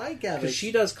from what I gather? Because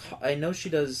she does. I know she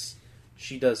does.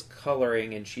 She does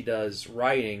coloring and she does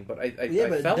writing, but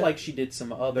I felt like she did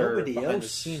some other behind the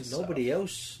scenes stuff. Nobody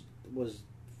else was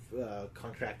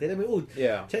contracted. I mean,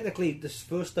 technically, this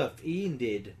first stuff Ian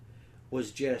did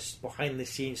was just behind the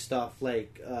scenes stuff,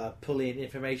 like pulling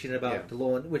information about the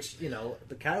law, which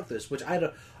the characters, which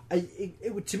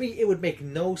to me it would make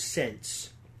no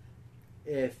sense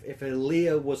if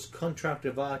Alea was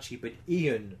contracted with Archie, but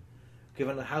Ian,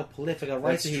 given how prolific a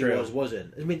writer he was,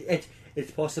 wasn't. I mean,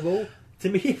 it's possible to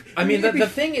me. I mean, the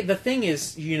thing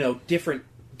is,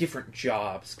 different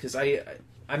jobs, because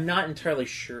I'm not entirely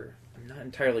sure. I'm not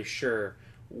entirely sure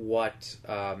what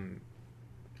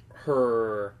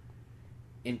her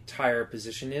entire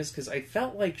position is, because I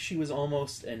felt like she was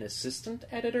almost an assistant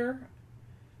editor.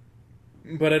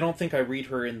 But I don't think I read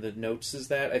her in the notes as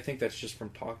that. I think that's just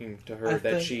from talking to her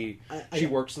she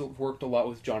worked a lot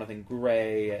with Jonathan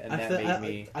Gray, and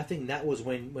I think that was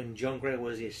when John Gray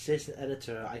was the assistant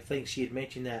editor. I think she had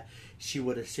mentioned that she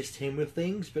would assist him with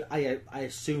things, but I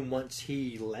assume once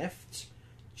he left,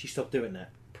 she stopped doing that.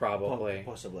 Probably,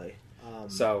 possibly.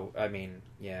 So I mean,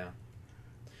 yeah.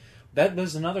 That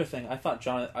was another thing. I thought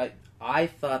I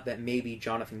thought that maybe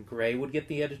Jonathan Gray would get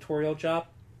the editorial job.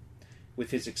 With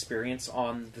his experience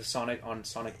on the Sonic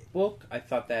book, I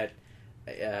thought that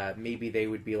maybe they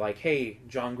would be like, "Hey,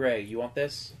 John Gray, you want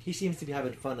this?" He seems to be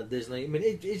having fun at Disney. I mean,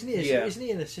 isn't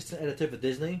he an assistant editor for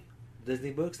Disney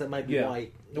books? That might be why.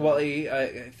 Well,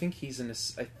 I think he's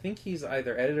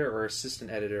either editor or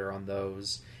assistant editor on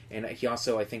those, and he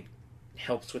also, I think,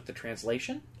 helps with the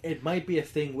translation. It might be a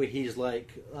thing where he's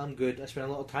like, "I'm good. I spent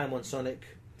a lot of time on Sonic."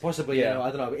 Possibly, I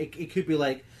don't know. It could be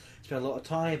like, spent a lot of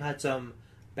time, had some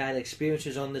bad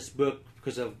experiences on this book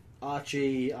because of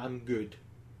Archie. I'm good.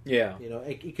 Yeah,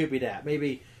 it could be that.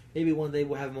 Maybe one day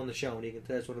we'll have him on the show and he can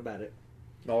tell us all about it.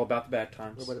 All about the bad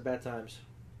times. All about the bad times.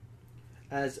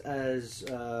 As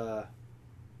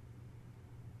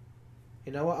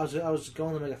you know what, I was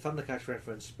going to make a Thundercats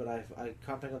reference, but I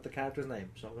can't think of the character's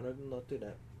name, so I'm going to not do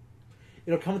that.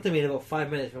 It'll come to me in about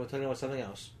 5 minutes when we're talking about something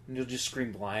else. And you'll just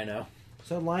scream Lion-O.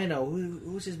 So Lion-O,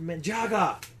 who's his man?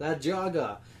 Jaga! That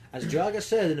Jaga. As Jaga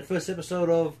said in the first episode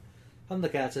of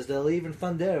Thundercats, as they're leaving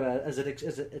Thundera, as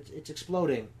it's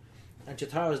exploding. And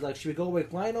Chitara's like, should we go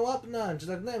wake Lion-O up? No. And she's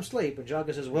like, no, I'm asleep. And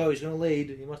Jaga says, well, he's going to lead.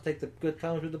 He must take the good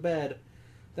times with the bad.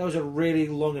 That was a really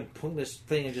long and pointless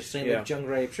thing, and just saying that John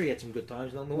Gray, I'm sure he had some good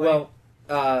times along the way. Well,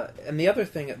 and the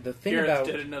thing Gareth about...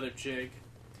 did another jig.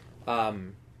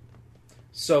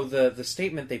 So the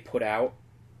statement they put out,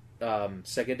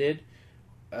 Sega did,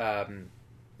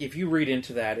 if you read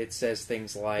into that, it says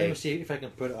things like... Let me see if I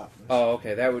can put it up. Oh,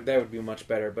 okay, that would be much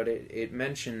better. But it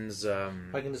mentions...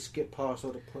 if I can just skip past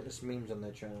all the pointless memes on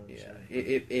their channel. Yeah,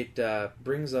 it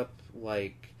brings up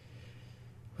like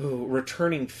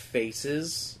returning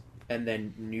faces and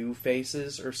then new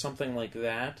faces or something like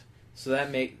that. So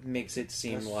that makes it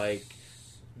seem like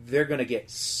they're going to get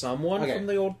someone from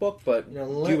the old book, but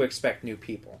do expect new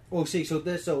people. Oh, see, so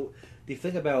the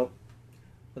thing about...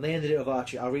 When they ended it with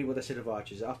Archie, I'll read what they said of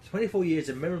Archie. After 24 years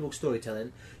of memorable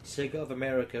storytelling, Sega of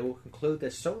America will conclude their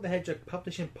Sonic the Hedgehog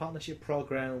publishing partnership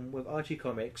program with Archie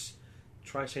Comics.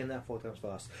 Try saying that 4 times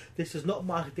fast. This does not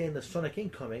mark the end of Sonic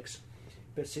Inc. comics,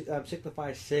 but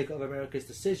signifies Sega of America's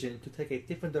decision to take a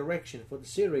different direction for the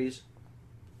series.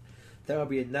 that will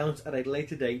be announced at a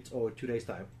later date or 2 days'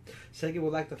 time. Sega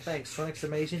would like to thank Sonic's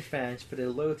amazing fans for their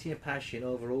loyalty and passion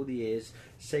over all the years.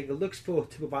 Sega looks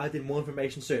forward to providing more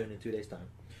information soon in 2 days' time.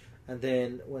 And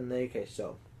then when they today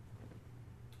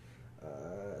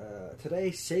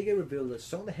Sega revealed that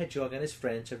Sonic the Hedgehog and his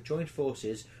friends have joined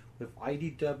forces with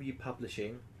IDW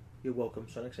Publishing. You're welcome,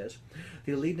 Sonic says.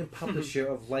 The leading publisher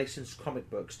of licensed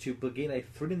comic books to begin a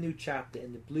thrilling new chapter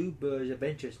in the Blue Birds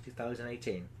Adventures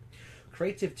 2018.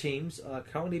 Creative teams are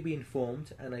currently being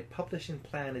formed and a publishing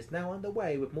plan is now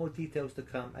underway with more details to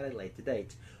come at a later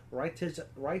date. Writers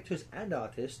and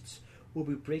artists will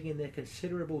be bringing their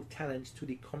considerable talents to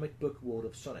the comic book world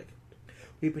of Sonic.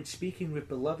 We've been speaking with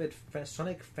beloved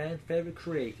Sonic fan favorite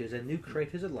creators and new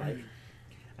creators alike,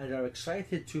 and are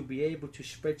excited to be able to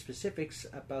spread specifics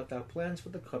about our plans for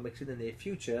the comics in the near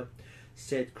future,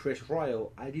 said Chris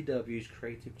Ryle, IDW's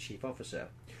creative chief officer.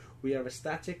 We are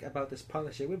ecstatic about this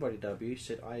partnership with IDW,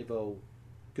 said Ivo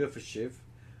Gurfashev,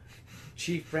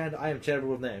 Chief Brand Officer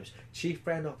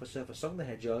for Sonic the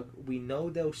Hedgehog. We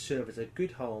know they'll serve as a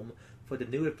good home for the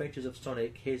new adventures of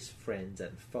Sonic, his friends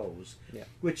and foes. Yeah.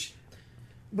 Which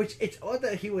it's odd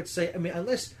that he would say. I mean,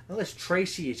 unless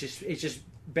Tracy is just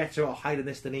better at hiding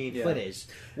this than Ian Flynn is.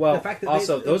 Well, the fact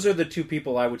that those are the two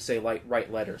people I would say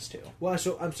write letters to. Well,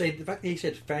 so I'm saying the fact that he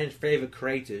said fan favorite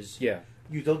creators. Yeah.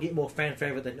 You don't get more fan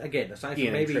favorite than, again, aside from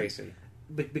Ian maybe and Tracy.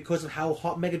 Because of how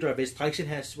hot Mega Drive is. Tyson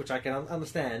Hesse, which I can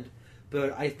understand,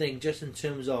 but I think just in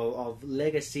terms of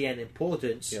legacy and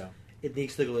importance, it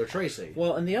needs to go to Tracy.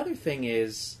 Well, and the other thing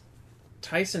is,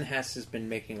 Tyson Hesse has been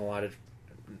making a lot of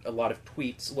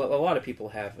tweets. Well, a lot of people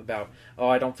have about,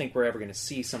 I don't think we're ever going to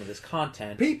see some of this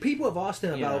content. People have asked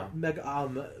him about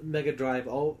Mega Drive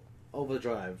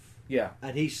Overdrive. Yeah,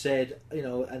 and he said,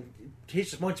 and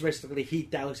his response basically, he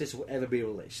doubts this will ever be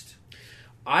released.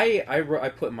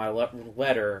 I put in my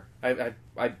letter. I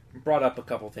brought up a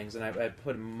couple things, and I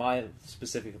put in my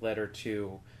specific letter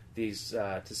to these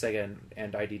to Sega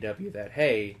and IDW that,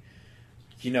 hey,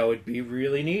 it'd be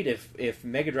really neat if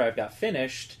Mega Drive got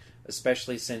finished.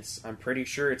 Especially since I'm pretty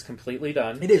sure it's completely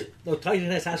done. It is. No,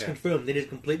 Tyson Hesse has confirmed it is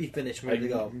completely finished, ready to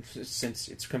go. Since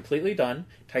it's completely done,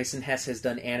 Tyson Hesse has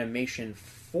done animation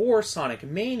for Sonic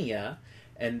Mania,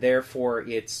 and therefore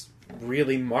it's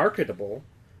really marketable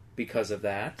because of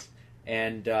that.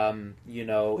 And it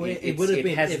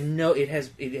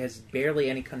has barely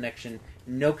any connection,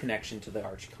 no connection to the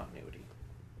Archie continuity.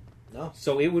 No.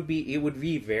 So it would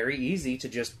be very easy to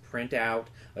just print out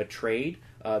a trade,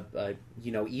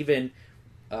 even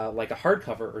like a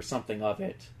hardcover or something of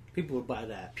it. People would buy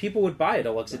that. People would buy a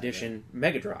deluxe edition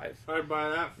Mega Drive. I'd buy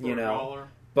that for $1.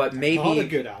 But maybe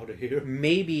get out of here.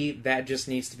 Maybe that just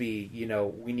needs to be,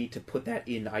 we need to put that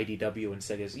in IDW and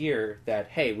Sega's ear that,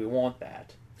 hey, we want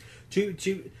that. To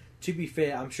be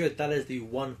fair, I'm sure that is the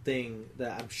one thing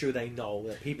that I'm sure they know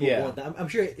that people want. That. I'm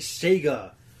sure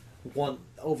Sega want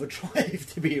Overdrive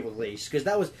to be released because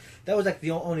that was like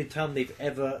the only time they've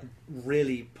ever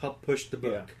really pushed the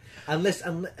book,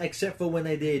 except for when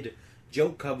they did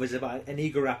joke covers about an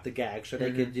Egoraptor gag, so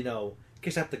they could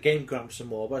kiss up the Game Grumps some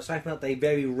more. But aside from that, they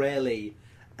very rarely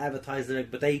advertised it.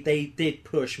 But they did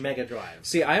push Mega Drive.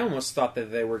 See, I almost thought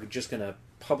that they were just going to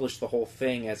publish the whole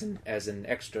thing as an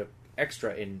extra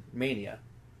in Mania.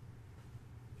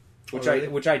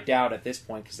 Which I doubt at this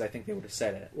point because I think they would have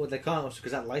said it. Well, they can't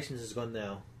because that license is gone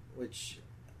now. Which,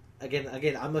 again,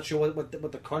 I'm not sure what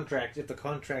the contract, if the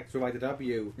contract through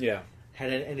IDW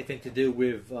had anything to do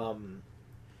with.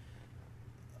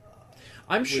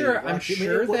 I'm sure that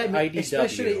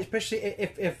IDW, especially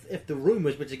if the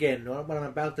rumors, which again, what I'm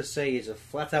about to say is a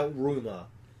flat out rumor.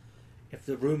 If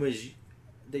the rumors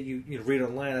that you read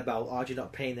online about Archie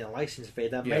not paying their license fee,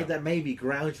 that may be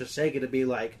grounds for Sega to be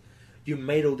like, you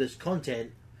made all this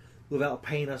content without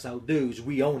paying us our dues.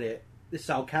 We own it. This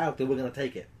is our character. We're going to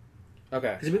take it.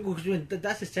 Okay. Because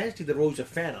that's essentially the rules of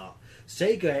fan art.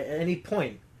 Sega at any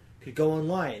point could go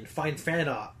online, find fan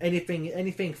art,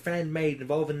 anything fan made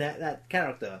involving that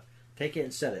character, take it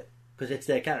and sell it because it's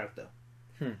their character.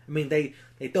 I mean, they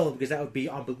don't because that would be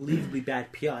unbelievably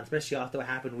bad PR, especially after what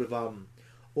happened with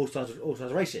All Stars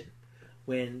Racing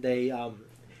when they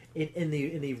in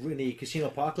the Casino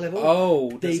Park level. Oh,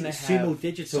 they doesn't it Sumo have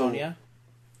Digital Sonia?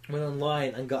 Went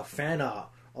online and got fan art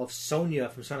of Sonia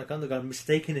from Sonic Underground,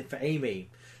 mistaken it for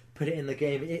Amy, put it in the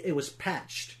game. It was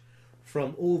patched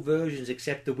from all versions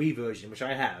except the Wii version, which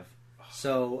I have.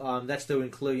 So that's to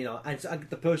include, and so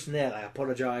the person there, I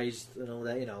apologized and all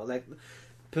that, like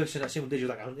person at Sumo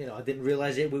Digital, like I didn't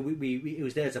realize it. We it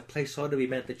was there as a placeholder. We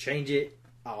meant to change it.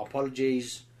 Our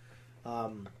apologies.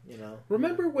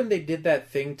 Remember when they did that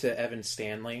thing to Evan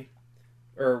Stanley,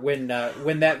 Or when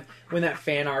that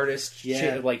fan artist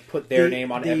put their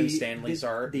name on Evan Stanley's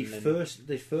art. The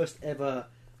first ever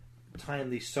time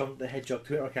the Sonic the Hedgehog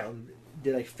Twitter account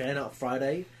did a fan art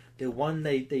Friday, the one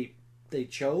they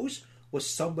chose was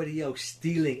somebody else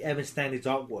stealing Evan Stanley's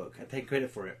artwork and taking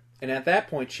credit for it. And at that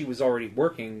point, she was already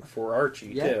working for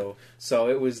Archie too, so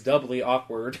it was doubly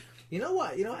awkward. You know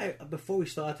what? Before we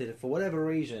started, for whatever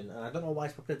reason, and I don't know why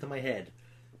it's popped into my head,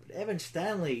 but Evan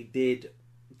Stanley did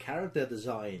character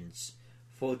designs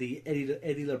for the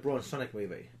Eddie LeBron Sonic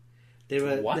movie.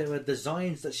 There were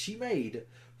designs that she made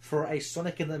for a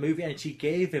Sonic in the movie, and she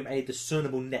gave him a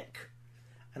discernible neck.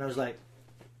 And I was like,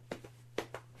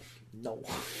 no.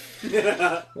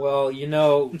 Well,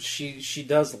 she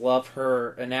does love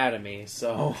her anatomy,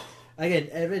 so again,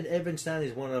 Evan Stanley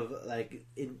is one of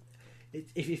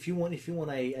if you want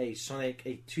a Sonic,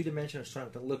 a 2-dimensional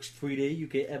Sonic that looks 3D, you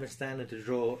get Evan Stanley to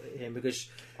draw him because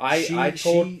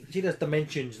she does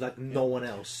dimensions like no one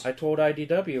else. I told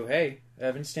IDW, hey,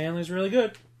 Evan Stanley's really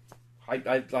good.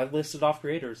 I listed off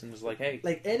creators and was like, hey,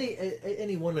 like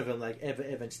any one of them, like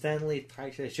Evan Stanley,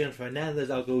 Jennifer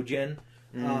Hernandez, I'll go Jen.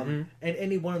 And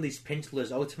any one of these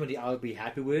pencilers, ultimately, I would be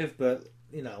happy with. But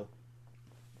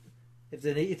if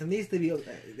there needs to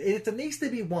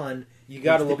be one, you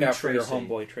got to look out for your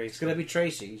homeboy Tracy. It's gonna be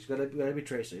Tracy. It's gotta be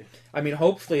Tracy. I mean,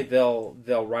 hopefully they'll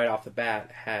right off the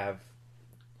bat have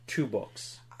 2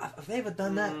 books. Have they ever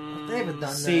done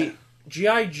that? See,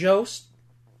 G.I. Joe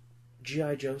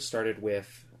started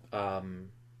with G.I.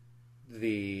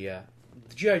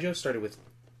 Joe started with,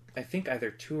 I think,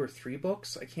 either 2 or 3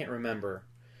 books. I can't remember.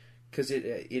 Because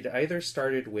it either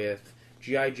started with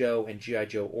G.I. Joe and G.I.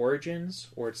 Joe Origins,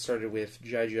 or it started with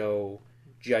G.I. Joe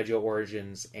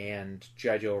Origins, and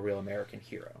G.I. Joe: A Real American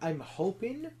Hero. I'm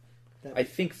hoping that... I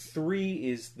think 3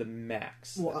 is the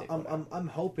max. Well, I'm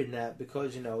hoping that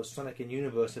because, Sonic and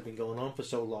Universe have been going on for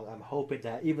so long, I'm hoping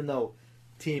that even though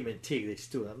TMNT, they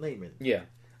still not naming. Yeah.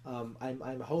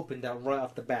 I'm hoping that right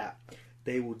off the bat,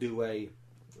 they will do a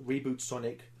reboot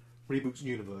Sonic, reboot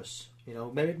Universe.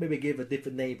 Maybe give a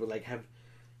different name, but like have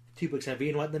 2 books, have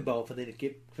rewrite them both, and then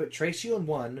put Tracy on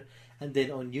one, and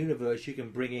then on Universe you can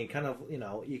bring in kind of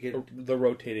you get the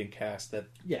rotating cast that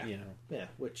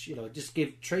which just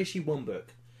give Tracy one book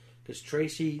because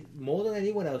Tracy, more than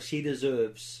anyone else, he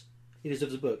deserves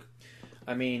a book.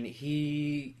 I mean,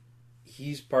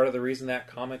 he's part of the reason that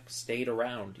comic stayed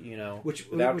around.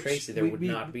 Without Tracy, there would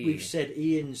not be. We've said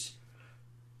Ian's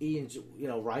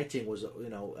writing was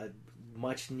a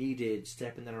much needed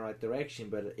step in the right direction,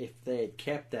 but if they had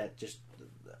kept that just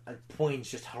at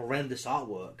points just horrendous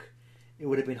artwork, it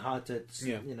would have been hard to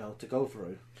to go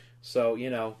through.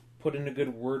 So put in a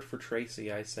good word for Tracy,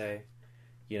 I say.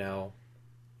 Mail,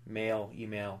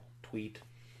 email, tweet.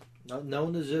 No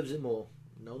one deserves it more.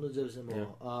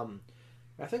 Yeah.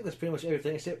 I think that's pretty much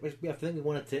everything. Except I think we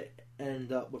wanted to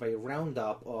end up with a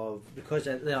roundup of, because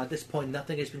at this point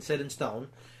nothing has been set in stone.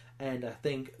 And I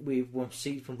think we will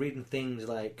see from reading things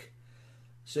like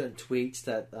certain tweets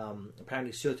that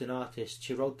apparently certain artists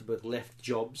who wrote the book left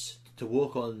jobs to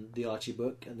work on the Archie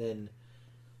book, and then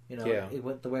it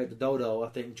went the way of the dodo. I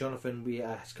think Jonathan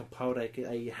has compiled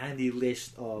a handy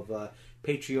list of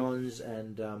Patreons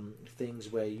and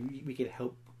things where we can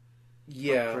help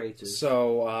creators.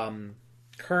 So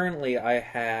currently I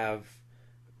have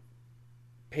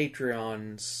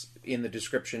Patreons in the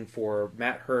description for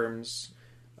Matt Herms,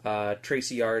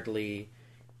 Tracy Yardley,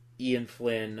 Ian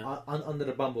Flynn under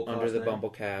the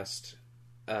Bumblecast,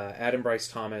 Adam Bryce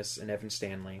Thomas, and Evan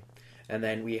Stanley, and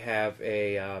then we have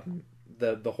the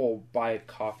whole buy a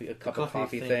cup of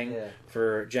coffee thing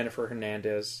for Jennifer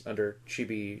Hernandez under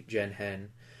Chibi Jen Hen.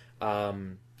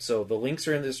 So the links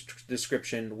are in this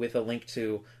description with a link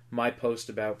to my post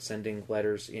about sending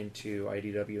letters into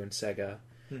IDW and Sega.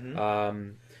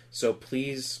 Mm-hmm. So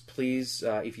please,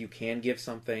 if you can give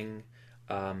something.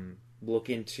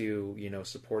 Look into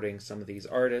supporting some of these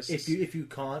artists. If you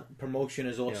can't, promotion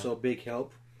is also a big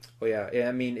help. Oh yeah,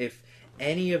 I mean, if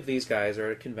any of these guys are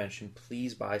at a convention,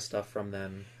 please buy stuff from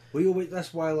them.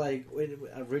 That's why,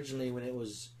 originally when it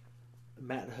was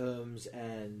Matt Herms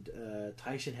and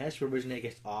Tyson Hess were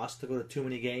originally asked to go to too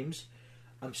many games.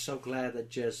 I'm so glad that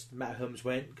just Matt Herms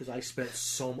went, because I spent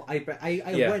so much.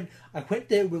 I went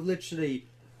there with literally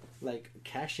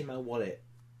cash in my wallet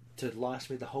to last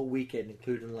me the whole weekend,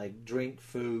 including drink,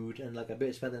 food, and a bit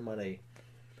of spending money.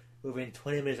 Within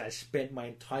 20 minutes, I spent my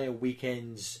entire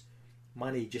weekend's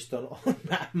money just on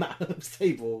Matt's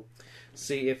table.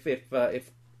 See, if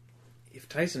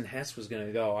Tyson Hess was going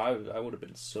to go, I would have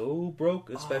been so broke,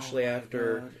 especially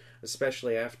after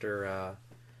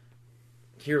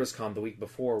HeroesCon the week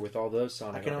before with all those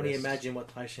Sonic I can only artists. imagine what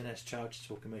Tyson has charged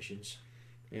for commissions.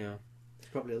 Yeah. It's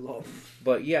probably a lot.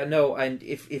 But yeah, no, and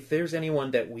if there's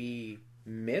anyone that we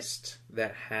missed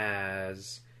that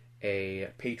has a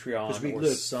 'Cause Patreon we or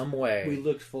looked- some way, We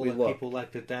looked for We looked. people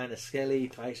like the Dana Skelly,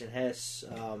 Tyson Hess,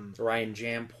 Ryan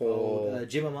Jampol,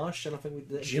 Jim Amash. I don't think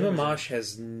we Jim Amash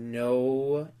has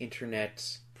no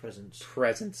internet presence.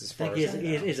 presence as I far think as I know.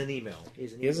 he has an email. He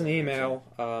has an email,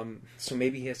 so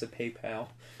maybe he has a PayPal.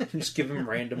 Just give him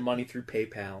random money through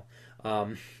PayPal.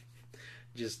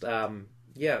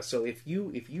 Yeah. So if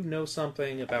you know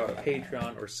something about a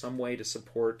Patreon or some way to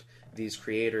support these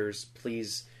creators,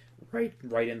 please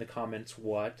write in the comments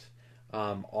what.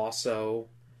 Also,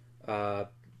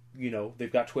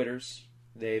 they've got Twitters,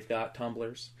 they've got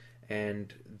Tumblrs,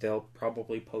 and they'll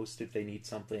probably post if they need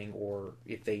something or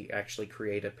if they actually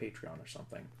create a Patreon or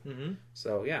something. Mm-hmm.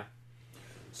 So yeah.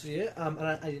 So yeah, and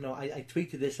I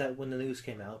tweeted this out when the news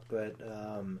came out, but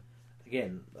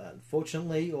again,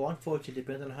 fortunately or unfortunately,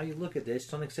 depending on how you look at this,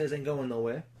 Sonic Says ain't going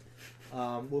nowhere.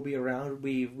 We'll be around.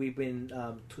 We've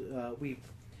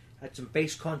had some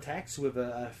base contacts with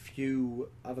a few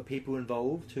other people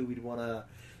involved who we'd want to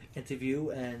interview,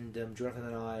 and Jonathan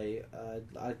and I,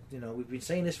 we've been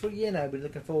saying this for a year now. We're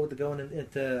looking forward to going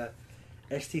into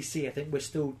STC. I think we're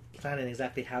still planning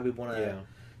exactly how we want to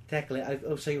tackle it.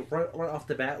 I'll say right off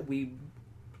the bat,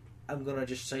 I'm gonna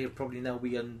just say probably now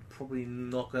we are probably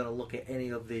not gonna look at any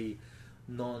of the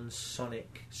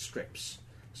non-Sonic strips.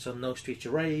 So no Streets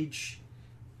of Rage,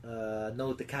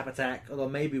 no The Cap Attack. Although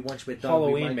maybe once we're done,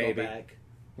 Halloween, we might maybe. go back.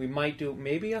 We might do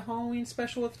maybe a Halloween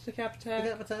special with the Cap The Attack.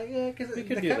 Cap Attack, yeah, because We the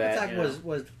could do Cap that, Attack yeah.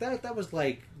 was that was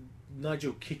like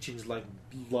Nigel Kitchen's like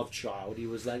love child. He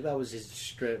was like that was his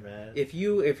strip, man. If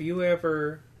you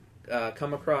ever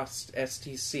come across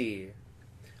STC,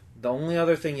 the only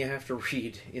other thing you have to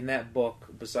read in that book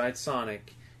besides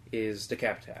Sonic is the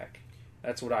Cap Attack.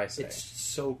 That's what I say. It's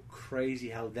so crazy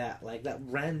how that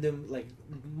random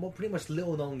pretty much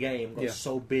little known game got Yeah.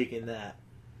 so big in that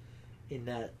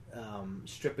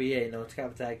strip of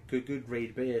Cap Attack, good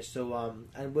read, but yeah. So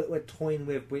and we're toying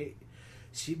with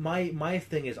see my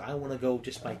thing is I want to go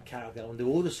just by character. I want to do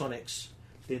all the Sonics,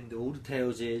 then do all the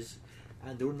Tailses,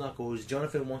 and do all the Knuckles.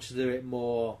 Jonathan wants to do it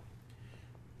more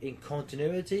in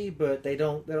continuity, but they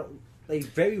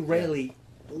very rarely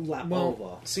lap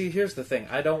over. See, here's the thing.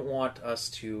 I don't want us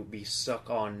to be stuck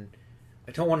on.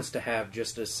 I don't want us to have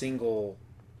just a single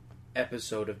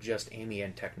episode of just Amy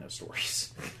and Techno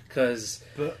stories, because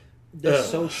But they're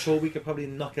so short we could probably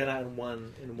knock it out in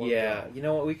one. yeah, go. you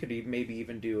know what? We could maybe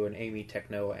even do an Amy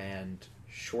Techno and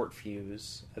Short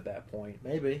Fuse at that point.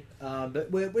 Maybe.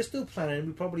 But we're still planning.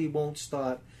 We probably won't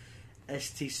start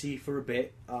STC for a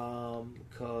bit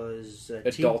because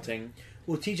Adulting.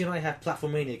 TJ and I have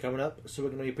Platformania coming up, so we're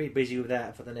going to be pretty busy with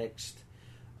that for the next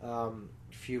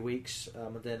few weeks.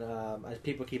 And then, as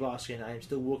people keep asking, I am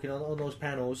still working on those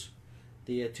panels.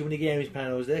 The Too Many Games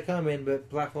panels, they're coming, but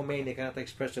Platformania kind of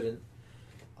takes precedent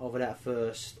over that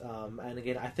first. And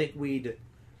again, I think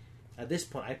at this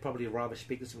point, I'd probably rather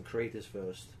speak to some creators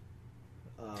first.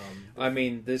 I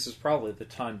mean, this is probably the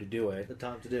time to do it. The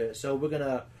time to do it. So we're going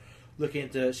to look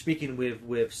into speaking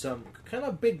with some kind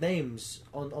of big names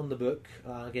on the book.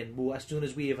 Again, as soon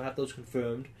as we have those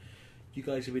confirmed, you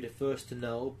guys will be the first to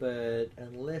know. But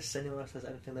unless anyone else has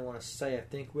anything they want to say, I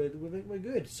think we're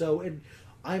good. So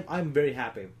I'm very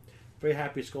happy. Very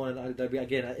happy it's going on.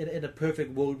 Again, in a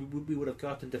perfect world, we would have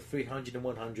gotten to 300 and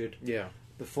 100 Yeah.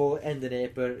 before ending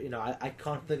it. But I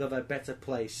can't think of a better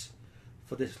place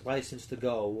for this license to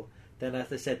go than,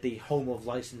 as I said, the home of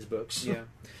licensed books. Yeah,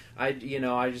 I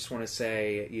just want to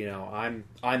say,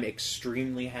 I'm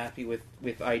extremely happy with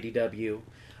IDW.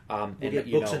 We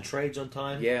get books and trades on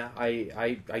time. Yeah,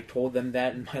 I told them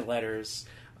that in my letters.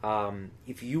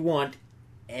 If you want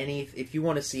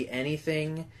to see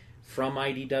anything from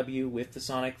IDW with the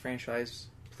Sonic franchise,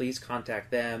 please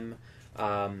contact them.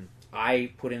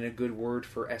 I put in a good word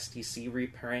for STC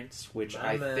reprints, which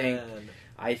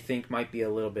I think might be a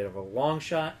little bit of a long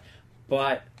shot,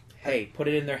 but hey, put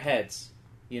it in their heads.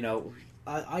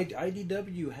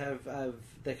 IDW have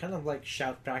they're kind of like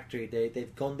Shout Factory.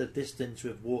 They've gone the distance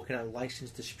with working out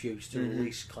license disputes to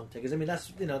release content. 'Cause, I mean,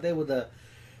 that's they were the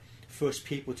first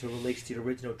people to release the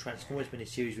original Transformers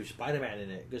miniseries with Spider-Man in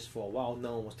it. Because for a while,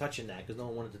 no one was touching that because no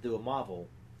one wanted to do a Marvel.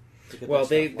 Well,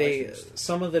 they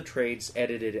some of the trades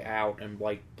edited out and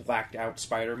like blacked out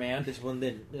Spider-Man. This one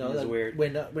didn't. It was weird.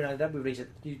 When IDW released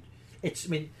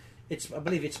it, I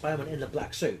believe it's Spider-Man in the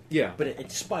black suit. Yeah, But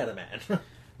it's Spider-Man.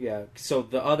 yeah. So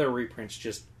the other reprints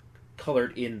just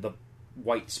colored in the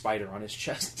white spider on his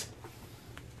chest.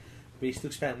 But he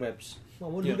still span webs. Well,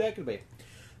 I wonder who that could be.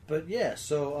 But yeah,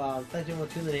 so thanks everyone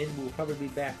for tuning in. We'll probably be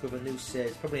back with a new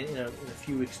set, probably in a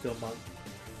few weeks to a month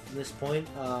from this point.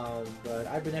 But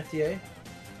I've been FTA,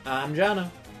 I'm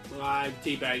Jono. I'm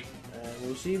T-Bag. and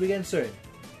we'll see you again soon.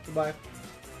 Goodbye.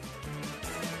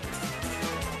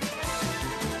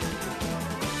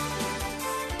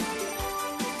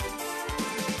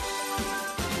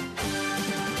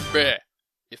 Bruh.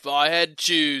 If I had to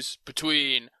choose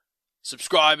between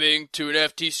subscribing to an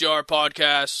FTCR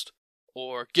podcast,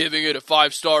 or giving it a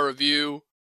 5-star review,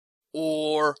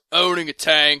 or owning a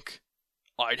tank,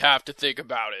 I'd have to think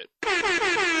about it.